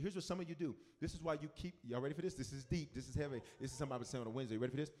 Here's what some of you do. This is why you keep, y'all ready for this? This is deep. This is heavy. This is something I was saying on a Wednesday. You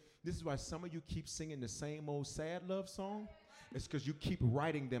ready for this? This is why some of you keep singing the same old sad love song. It's because you keep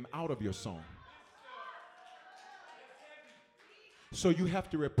writing them out of your song. So you have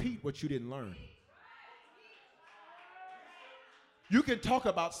to repeat what you didn't learn. You can talk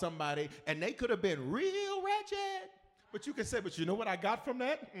about somebody and they could have been real wretched. But you can say, but you know what I got from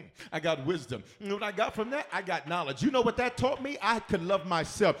that? I got wisdom. You know what I got from that? I got knowledge. You know what that taught me? I could love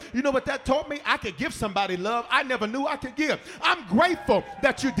myself. You know what that taught me? I could give somebody love I never knew I could give. I'm grateful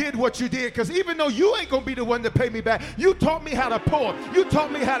that you did what you did because even though you ain't going to be the one to pay me back, you taught me how to pour. You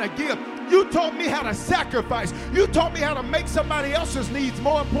taught me how to give. You taught me how to sacrifice. You taught me how to make somebody else's needs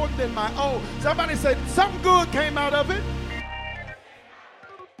more important than my own. Somebody said something good came out of it.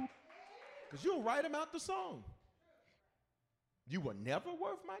 Because you'll write them out the song. You were never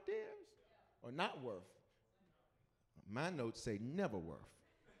worth my tears or not worth. My notes say never worth.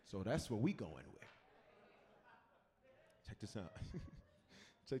 So that's what we going with. Check this out.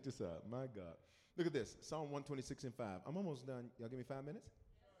 Check this out. My God. Look at this. Psalm 126 and 5. I'm almost done. Y'all give me 5 minutes?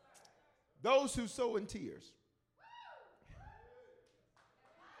 Those who sow in tears.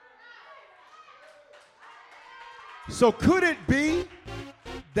 So could it be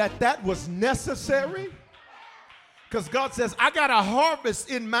that was necessary? Because God says, I got a harvest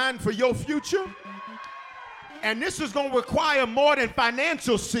in mind for your future. And this is going to require more than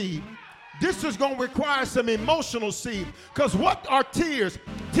financial seed. This is going to require some emotional seed. Because what are tears?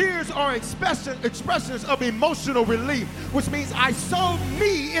 Tears are expressions of emotional relief, which means I sold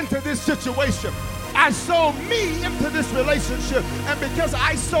me into this situation. I sold me into this relationship. And because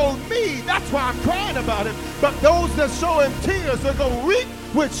I sold me, that's why I'm crying about it. But those that sow in tears are going to reap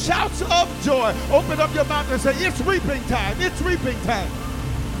with shouts of joy. Open up your mouth and say, it's reaping time. It's reaping time.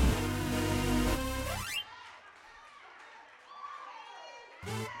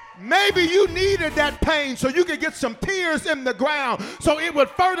 Maybe you needed that pain so you could get some tears in the ground so it would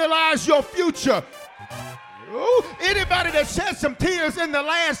fertilize your future. Ooh, anybody that shed some tears in the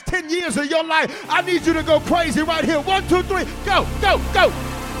last 10 years of your life, I need you to go crazy right here. 1, 2, 3, go, go, go.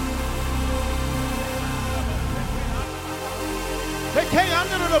 I'm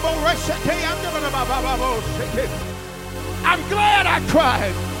glad I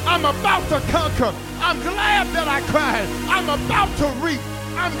cried. I'm about to conquer. I'm glad that I cried. I'm about to reap.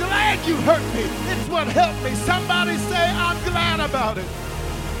 I'm glad you hurt me. It's what helped me. Somebody say, I'm glad about it.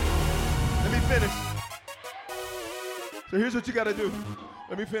 Let me finish. So here's what you got to do.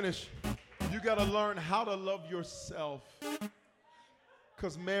 Let me finish. You got to learn how to love yourself.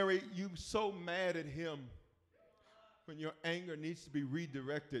 Because, Mary, you so mad at him when your anger needs to be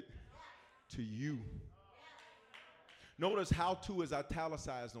redirected to you. Notice how to is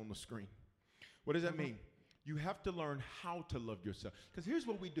italicized on the screen. What does that mean? You have to learn how to love yourself. Because here's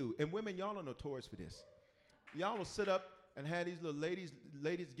what we do. And women, y'all are notorious for this. Y'all will sit up and have these little ladies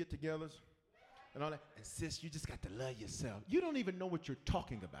get-togethers and all that. And sis, you just got to love yourself. You don't even know what you're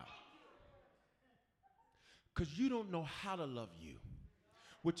talking about. Because you don't know how to love you.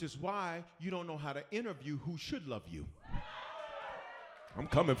 Which is why you don't know how to interview who should love you. I'm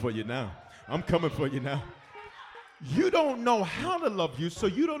coming for you now. I'm coming for you now. You don't know how to love you, so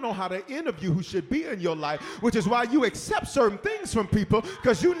you don't know how to interview who should be in your life, which is why you accept certain things from people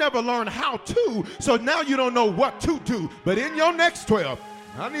because you never learn how to, so now you don't know what to do. But in your next 12,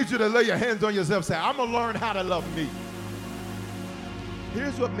 I need you to lay your hands on yourself and say, I'm going to learn how to love me.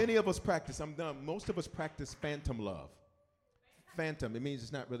 Here's what many of us practice. I'm done. Most of us practice phantom love. Phantom, it means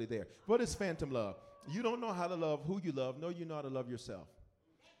it's not really there. What is phantom love? You don't know how to love who you love, nor you know how to love yourself.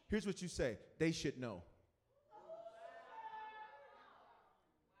 Here's what you say. They should know.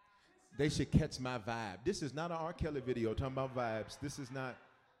 They should catch my vibe. This is not an R. Kelly video talking about vibes. This is not,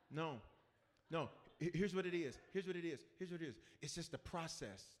 no. Here's what it is. Here's what it is. It's just a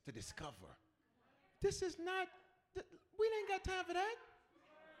process to discover. This is not, we ain't got time for that.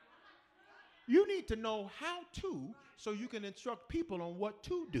 You need to know how to so you can instruct people on what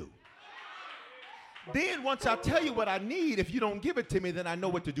to do. Then once I tell you what I need, if you don't give it to me, then I know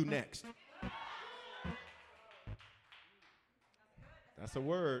what to do next. That's a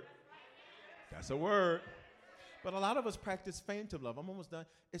word. That's a word. But a lot of us practice phantom love. I'm almost done.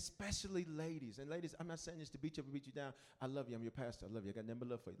 Especially ladies. And ladies, I'm not saying this to beat you up or beat you down. I love you. I'm your pastor. I love you. I got nothing but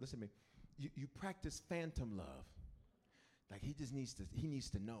love for you. Listen to me. You practice phantom love. Like he needs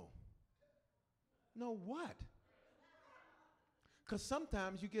to know. Know what? Because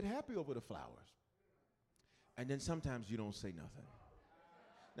sometimes you get happy over the flowers. And then sometimes you don't say nothing.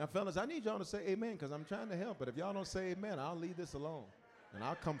 Now, fellas, I need y'all to say amen because I'm trying to help. But if y'all don't say amen, I'll leave this alone. And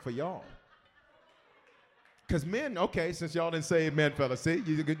I'll come for y'all. Because men, okay, since y'all didn't say amen, fellas, see,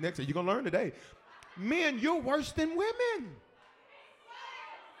 you're going to learn today. Men, you're worse than women.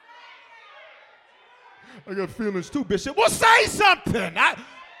 I got feelings too, Bishop. Well, say something.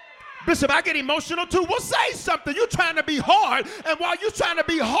 Bishop, I get emotional too. Well, say something. You're trying to be hard, and while you're trying to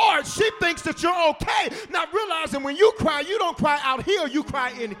be hard, she thinks that you're okay, not realizing when you cry, you don't cry out here, you cry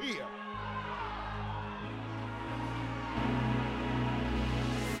in here.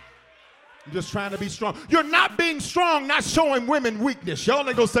 You're just trying to be strong. You're not being strong, not showing women weakness. Y'all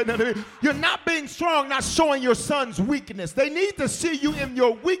ain't gonna say nothing to me. You're not being strong, not showing your sons weakness. They need to see you in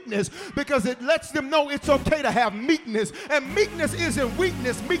your weakness because it lets them know it's okay to have meekness. And meekness isn't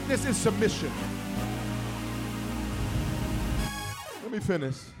weakness. Meekness is submission. Let me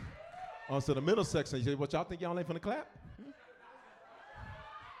finish. Also, the middle section. You say, what, y'all think y'all ain't finna clap?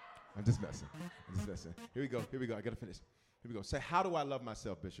 I'm just messing. Here we go. I gotta finish. Here we go. Say, how do I love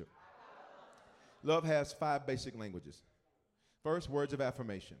myself, Bishop? Love has 5 basic languages. First, words of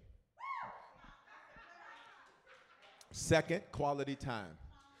affirmation. Second, quality time.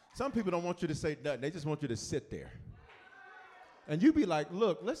 Some people don't want you to say nothing. They just want you to sit there. And you be like,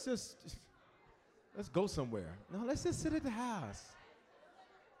 look, let's go somewhere. No, let's just sit at the house.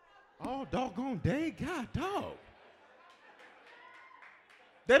 Oh, doggone day, God, dog.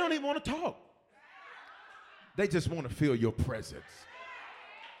 They don't even want to talk. They just want to feel your presence.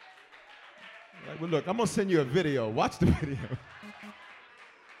 Like, well, look, I'm going to send you a video. Watch the video.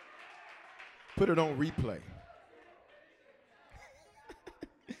 Put it on replay.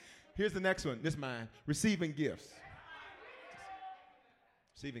 Here's the next one. This is mine. Receiving gifts.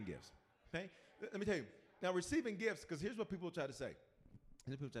 Receiving gifts. Okay? Let me tell you. Now, receiving gifts, because here's what people try to say.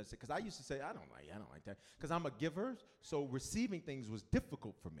 Because I used to say, I don't like that. Because I'm a giver, so receiving things was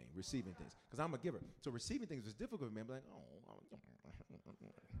difficult for me. Receiving things. Because I'm a giver. So receiving things was difficult for me. I'm like, oh.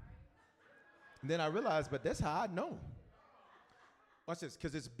 And then I realized, but that's how I know. Watch this,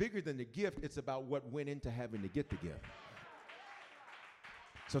 because it's bigger than the gift. It's about what went into having to get the gift.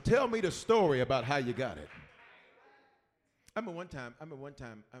 So tell me the story about how you got it. I remember one time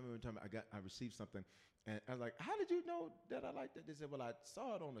I received something, and I was like, how did you know that I liked it? They said, well, I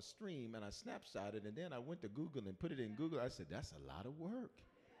saw it on a stream, and I snapshotted, and then I went to Google and put it in Google. I said, that's a lot of work.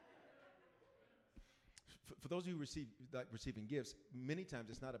 For those of you who receiving gifts, many times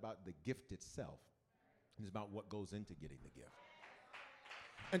it's not about the gift itself. It's about what goes into getting the gift.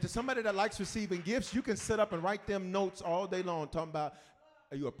 And to somebody that likes receiving gifts, you can sit up and write them notes all day long talking about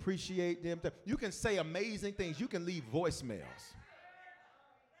you appreciate them. You can say amazing things. You can leave voicemails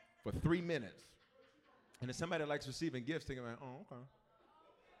for 3 minutes. And if somebody that likes receiving gifts, thinking about, oh, okay.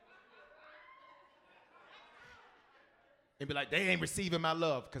 And be like, they ain't receiving my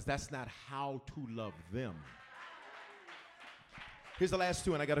love, because that's not how to love them. Here's the last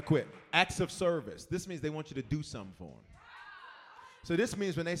 2, and I got to quit. Acts of service. This means they want you to do something for them. So this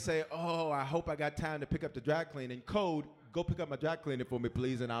means when they say, oh, I hope I got time to pick up the dry cleaning, code, go pick up my dry cleaning for me,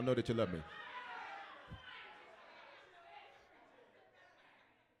 please, and I'll know that you love me.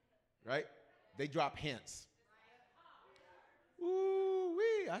 Right? They drop hints.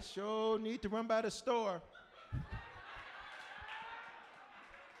 Ooh-wee, I sure need to run by the store.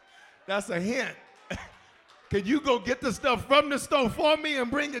 That's a hint. Can you go get the stuff from the store for me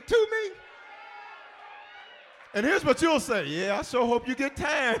and bring it to me? And here's what you'll say. Yeah, I sure hope you get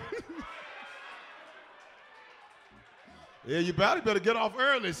time. Yeah, you better get off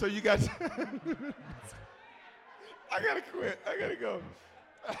early so you got time. I got to quit. I got to go.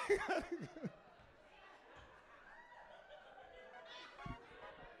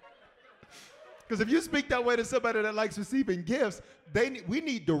 Because if you speak that way to somebody that likes receiving gifts, we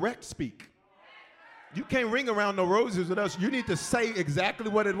need direct speak. You can't ring around no roses with us. You need to say exactly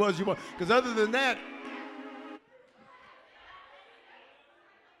what it was you want. Because other than that,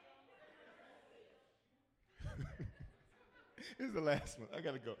 here's the last one. I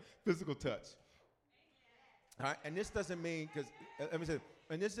got to go. Physical touch. All right, and this doesn't mean, because, let me say,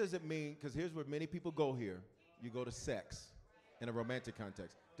 and this doesn't mean, because here's where many people go here. You go to sex in a romantic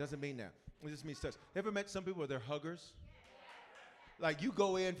context. Doesn't mean that. It just means touch. Ever met some people where they're huggers? Like you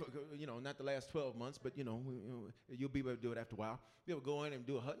go in for, not the last 12 months, but you'll be able to do it after a while. You'll go in and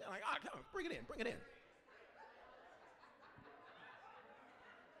do a hug. They're like, come on, bring it in.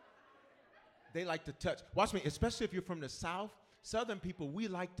 They like to touch. Watch me, especially if you're from the South. Southern people, we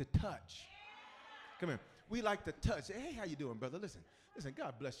like to touch. Come here. We like to touch. Hey, how you doing, brother? Listen,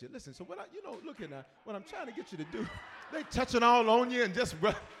 God bless you. Listen, so what look at now, what I'm trying to get you to do, they touching all on you and just,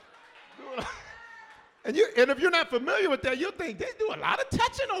 and if you're not familiar with that, you'll think they do a lot of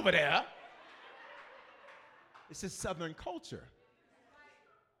touching over there. It's a Southern culture.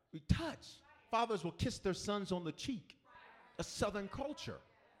 We touch. Fathers will kiss their sons on the cheek. A Southern culture.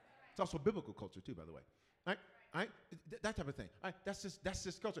 It's also biblical culture too, by the way. All right? That type of thing. All right? That's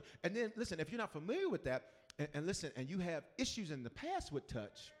just culture. And then listen, if you're not familiar with that, and listen, and you have issues in the past with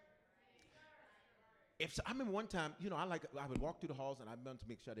touch. I remember one time, I would walk through the halls and I wanted to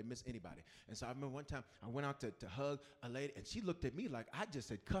make sure I didn't miss anybody. And so I remember one time I went out to hug a lady, and she looked at me like I just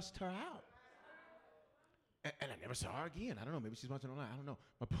had cussed her out. And I never saw her again. I don't know. Maybe she's watching online. I don't know.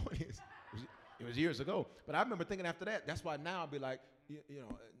 My point is, it was years ago. But I remember thinking after that. That's why now I'd be like,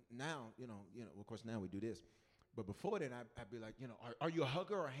 of course now we do this. But before then, I'd be like, are you a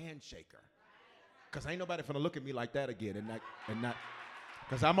hugger or a handshaker? Because ain't nobody finna look at me like that again, and not.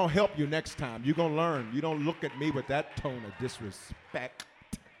 Because I'm going to help you next time. You're going to learn. You don't look at me with that tone of disrespect.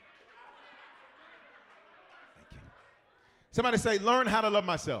 Thank you. Somebody say, learn how to love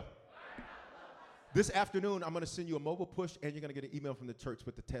myself. This afternoon, I'm going to send you a mobile push, and you're going to get an email from the church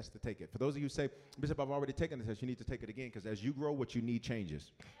with the test to take it. For those of you who say, Bishop, I've already taken the test, you need to take it again, because as you grow, what you need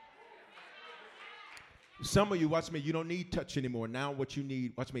changes. Some of you, watch me, you don't need touch anymore. Now what you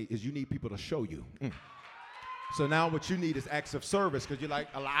need, watch me, is you need people to show you. So now what you need is acts of service, because you're like,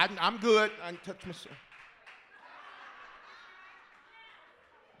 I'm good. I can touch myself.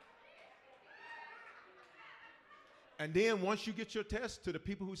 And then once you get your test, to the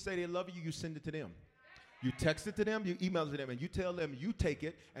people who say they love you, you send it to them. You text it to them, you email it to them, and you tell them you take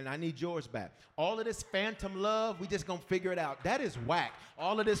it, and I need yours back. All of this phantom love, we just going to figure it out. That is whack.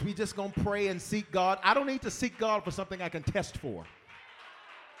 All of this, we just going to pray and seek God. I don't need to seek God for something I can test for.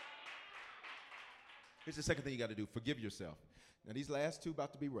 Here's the second thing you got to do. Forgive yourself. Now, these last two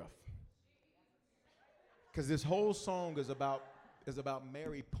about to be rough. Because this whole song is about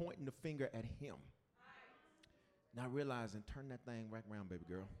Mary pointing the finger at him. Now realize and turn that thing right around, baby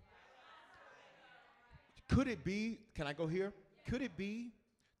girl. Could it be, can I go here? Could it be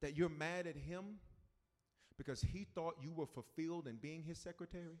that you're mad at him because he thought you were fulfilled in being his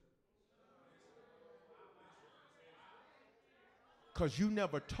secretary? Because you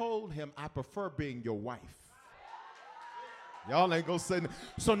never told him, I prefer being your wife. Y'all ain't gonna say nothing.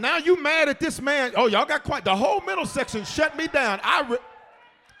 So now you mad at this man. Oh, y'all got quiet. The whole middle section shut me down.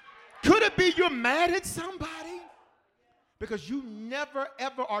 Could it be you're mad at somebody? Because you never,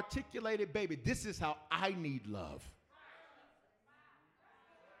 ever articulated, baby, this is how I need love.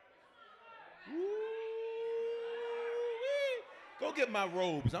 Go get my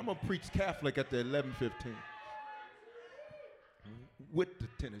robes. I'm going to preach Catholic at the 11:15. With the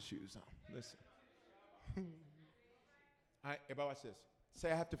tennis shoes on. Listen. All right, everybody watch this.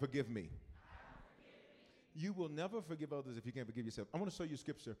 Say, I have to forgive me. You will never forgive others if you can't forgive yourself. I want to show you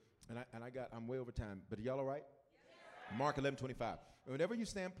scripture, and I'm way over time, but are y'all all right? Mark 11:25. Whenever you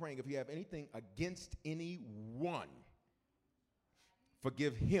stand praying, if you have anything against anyone,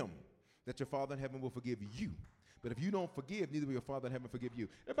 forgive him, that your Father in heaven will forgive you. But if you don't forgive, neither will your Father in heaven forgive you.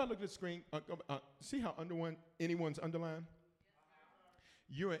 Everybody look at the screen. See how anyone's underlined?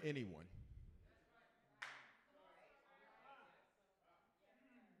 You're an anyone.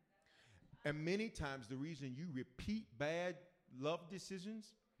 And many times the reason you repeat bad love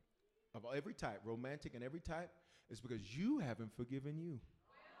decisions of every type, romantic and every type, is because you haven't forgiven you.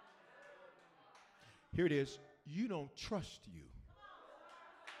 Here it is. You don't trust you.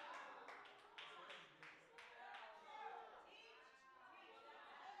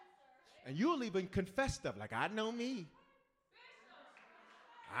 And you'll even confess stuff like, I know me.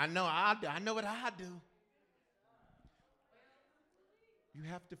 I know what I do. You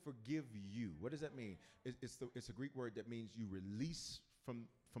have to forgive you. What does that mean? It's a Greek word that means you release from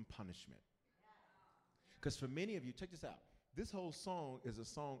punishment. Because for many of you, check this out. This whole song is a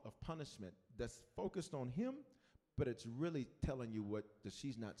song of punishment that's focused on him, but it's really telling you that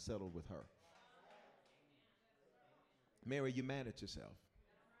she's not settled with her. Mary, you're mad at yourself.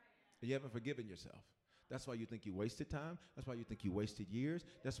 You haven't forgiven yourself. That's why you think you wasted time. That's why you think you wasted years.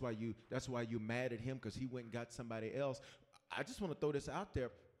 That's why you're mad at him because he went and got somebody else. I just want to throw this out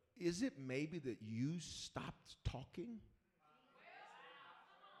there. Is it maybe that you stopped talking?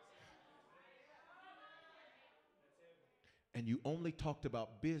 and you only talked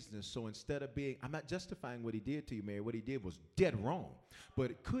about business. So instead of being, I'm not justifying what he did to you, Mary. What he did was dead wrong.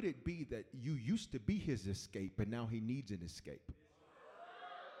 But could it be that you used to be his escape, and now he needs an escape?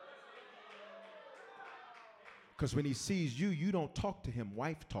 Because when he sees you, you don't talk to him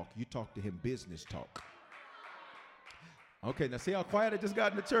wife talk. You talk to him business talk. Okay, now see how quiet I just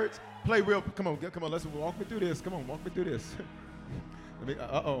got in the church? Play real, come on, let's walk me through this. Come on, walk me through this.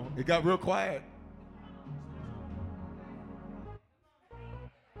 Uh-oh, it got real quiet.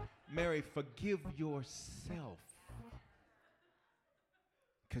 Mary, forgive yourself.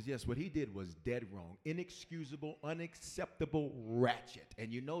 Because yes, what he did was dead wrong, inexcusable, unacceptable, ratchet.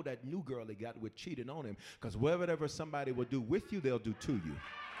 And you know that new girl he got with cheating on him, because whatever somebody will do with you, they'll do to you.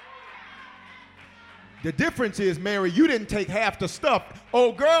 The difference is, Mary, you didn't take half the stuff.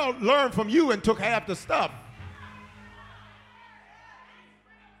 Old girl learned from you and took half the stuff.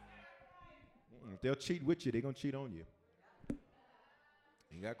 If they'll cheat with you, they're going to cheat on you.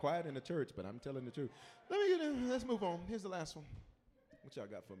 You got quiet in the church, but I'm telling the truth. Let's move on. Here's the last one. What y'all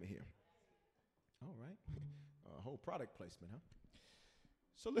got for me here? All right. A whole product placement, huh?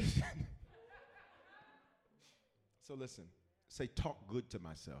 So listen. Say, talk good to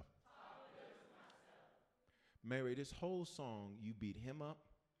myself. Mary, this whole song, you beat him up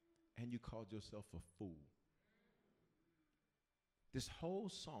and you called yourself a fool. This whole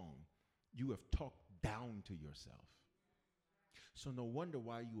song, you have talked down to yourself. So no wonder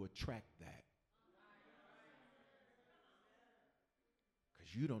why you attract that.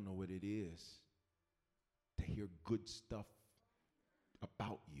 Because you don't know what it is to hear good stuff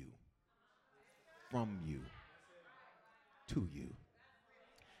about you, from you, to you.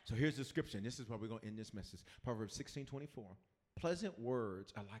 So here's the scripture, and this is why we're going to end this message. Proverbs 16:24. Pleasant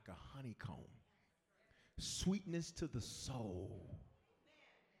words are like a honeycomb, sweetness to the soul,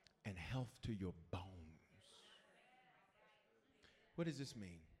 and health to your bones. What does this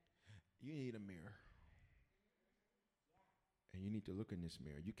mean? You need a mirror. And you need to look in this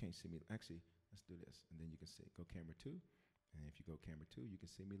mirror. You can't see me. Actually, let's do this. And then you can see. Go camera 2. And if you go camera 2, you can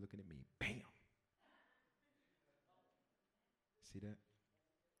see me looking at me. Bam. See that?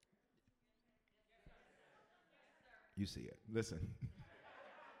 You see it. Listen.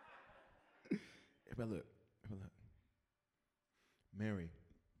 Everybody look. Mary,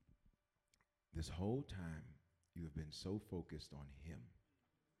 this whole time you have been so focused on him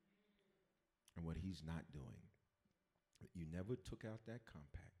and what he's not doing. You never took out that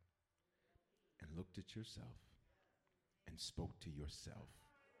compact and looked at yourself and spoke to yourself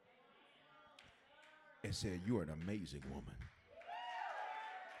and said, you're an amazing woman.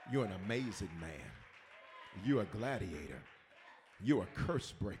 You're an amazing man. You're a gladiator. You're a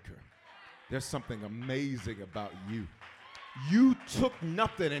curse breaker. There's something amazing about you. You took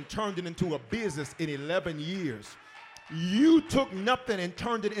nothing and turned it into a business in 11 years. You took nothing and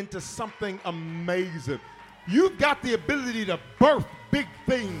turned it into something amazing. You've got the ability to birth big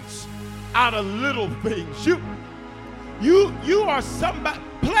things out of little things. You are somebody.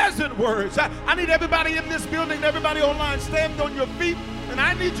 Pleasant words. I need everybody in this building, everybody online, stand on your feet, and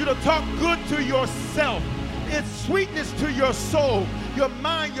I need you to talk good to yourself. It's sweetness to your soul, your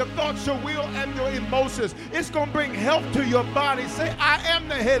mind, your thoughts, your will, and your emotions. It's going to bring health to your body. Say, I am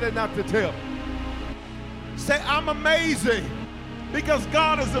the head and not the tail. Say, I'm amazing because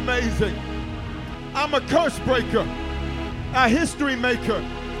God is amazing. I'm a curse breaker, a history maker.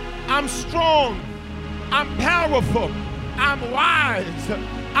 I'm strong. I'm powerful. I'm wise.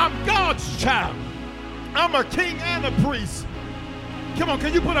 I'm God's child. I'm a king and a priest. Come on,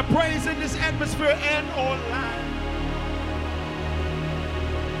 can you put a praise in this atmosphere and online?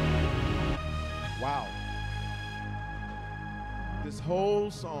 Wow. This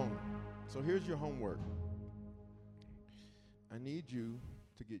whole song. So here's your homework. I need you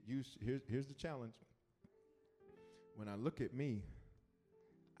to get used to, here's the challenge. When I look at me,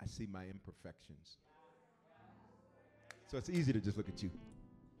 I see my imperfections. So it's easy to just look at you.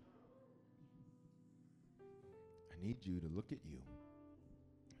 I need you to look at you.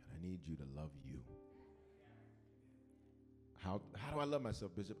 I need you to love you. How do I love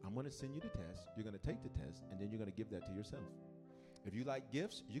myself, Bishop? I'm going to send you the test. You're going to take the test, and then you're going to give that to yourself. If you like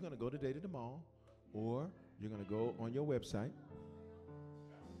gifts, you're going to go today to the mall, or you're going to go on your website.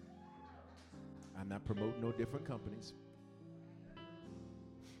 I'm not promoting no different companies.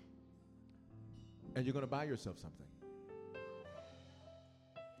 And you're going to buy yourself something.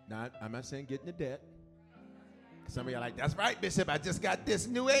 Now, I'm not saying get into debt. Some of you are like, that's right, Bishop. I just got this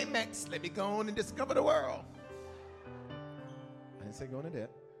new Amex. Let me go on and discover the world. I didn't say go into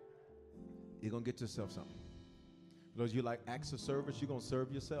debt. You're going to get yourself something. For those of you like acts of service, you're going to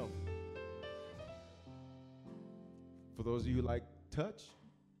serve yourself. For those of you who like touch,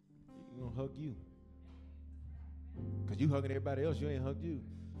 he's going to hug you. Because you hugging everybody else, you ain't hugged you.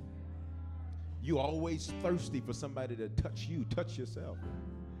 You always thirsty for somebody to touch you. Touch yourself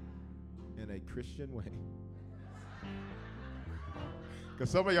in a Christian way. Because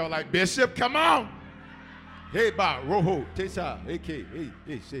some of y'all like, Bishop, come on. Hey, ba, roho, tesa, eke,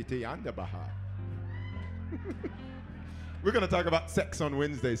 hey, shete, anda baha. We're going to talk about sex on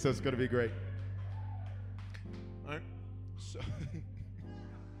Wednesday, so it's going to be great. All right? So,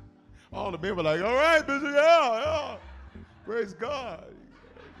 all the men were like, all right, Bishop, yeah. Praise God.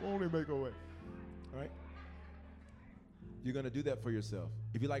 Won't he make a way? All right? You're going to do that for yourself.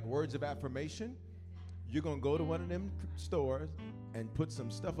 If you like words of affirmation, you're going to go to one of them stores and put some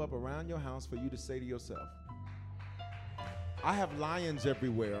stuff up around your house for you to say to yourself. I have lions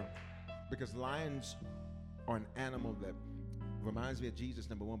everywhere because lions are an animal that reminds me of Jesus,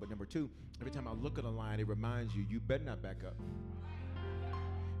 number one. But number two, every time I look at a lion, it reminds you, you better not back up.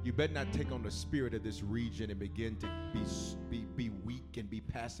 You better not take on the spirit of this region and begin to be weak and be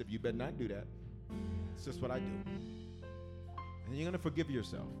passive. You better not do that. It's just what I do. And you're going to forgive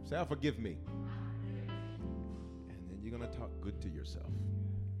yourself. Say, "I'll forgive me." And then you're going to talk good to yourself.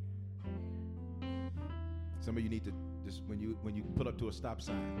 Some of you need to just, when you pull up to a stop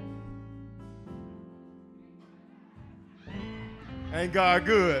sign. Ain't God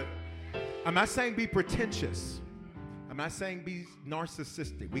good? I'm not saying be pretentious. I'm not saying be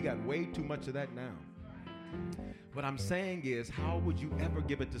narcissistic. We got way too much of that now. What I'm saying is, how would you ever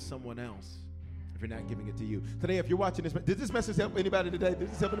give it to someone else if you're not giving it to you? Today, if you're watching this, did this message help anybody today?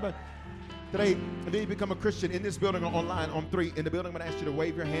 Did this help anybody? Today, if you become a Christian in this building or online on 3, in the building, I'm going to ask you to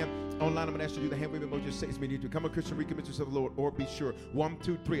wave your hand. Online, I'm going to ask you to do the hand wave emoji. Say it's me. You need to become a Christian, recommit yourself to the Lord, or be sure. 1,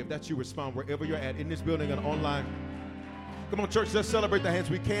 2, 3. If that's you, respond wherever you're at in this building and online. Come on, church, let's celebrate the hands.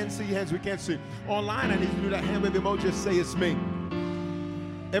 We can see hands we can't see. Online, I need you to do that hand wave emoji. Just say it's me.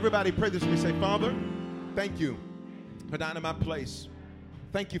 Everybody pray this with me. Say, Father, thank you for dying in my place.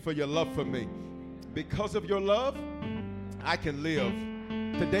 Thank you for your love for me. Because of your love, I can live.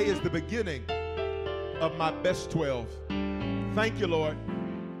 Today is the beginning of my best 12. Thank you, Lord,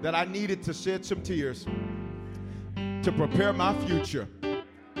 that I needed to shed some tears to prepare my future.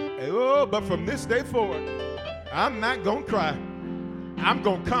 Oh, but from this day forward, I'm not going to cry. I'm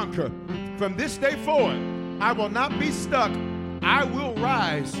going to conquer. From this day forward, I will not be stuck. I will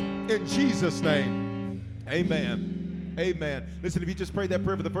rise in Jesus' name. Amen. Amen. Listen, if you just prayed that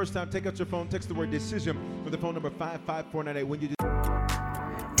prayer for the first time, take out your phone, text the word decision with the phone number 55498. When you do.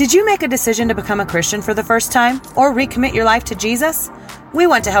 Did you make a decision to become a Christian for the first time or recommit your life to Jesus? We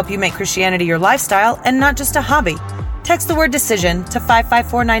want to help you make Christianity your lifestyle and not just a hobby. Text the word decision to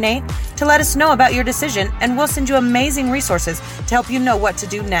 55498 to let us know about your decision, and we'll send you amazing resources to help you know what to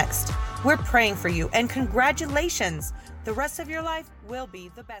do next. We're praying for you, and congratulations! The rest of your life will be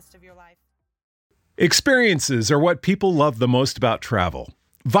the best of your life. Experiences are what people love the most about travel.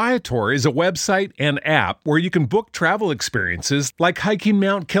 Viator is a website and app where you can book travel experiences like hiking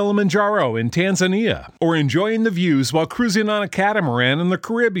Mount Kilimanjaro in Tanzania or enjoying the views while cruising on a catamaran in the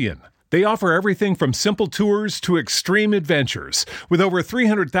Caribbean. They offer everything from simple tours to extreme adventures. With over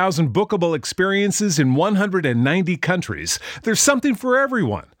 300,000 bookable experiences in 190 countries, there's something for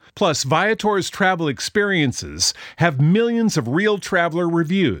everyone. Plus, Viator's travel experiences have millions of real traveler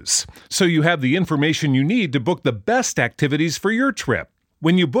reviews, so you have the information you need to book the best activities for your trip.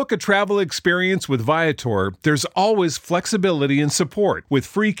 When you book a travel experience with Viator, there's always flexibility and support with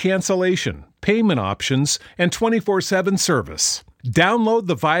free cancellation, payment options, and 24/7 service. Download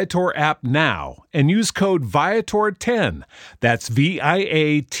the Viator app now and use code Viator10. That's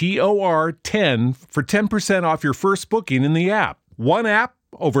Viator 10 for 10% off your first booking in the app. One app,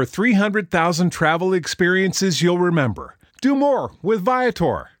 over 300,000 travel experiences you'll remember. Do more with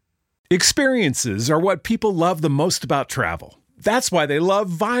Viator. Experiences are what people love the most about travel. That's why they love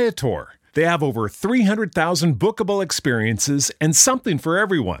Viator. They have over 300,000 bookable experiences and something for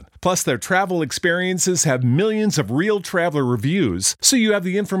everyone. Plus, their travel experiences have millions of real traveler reviews, so you have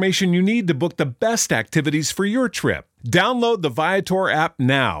the information you need to book the best activities for your trip. Download the Viator app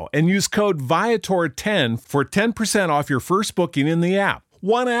now and use code Viator10 for 10% off your first booking in the app.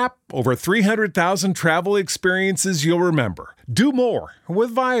 One app, over 300,000 travel experiences you'll remember. Do more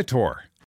with Viator.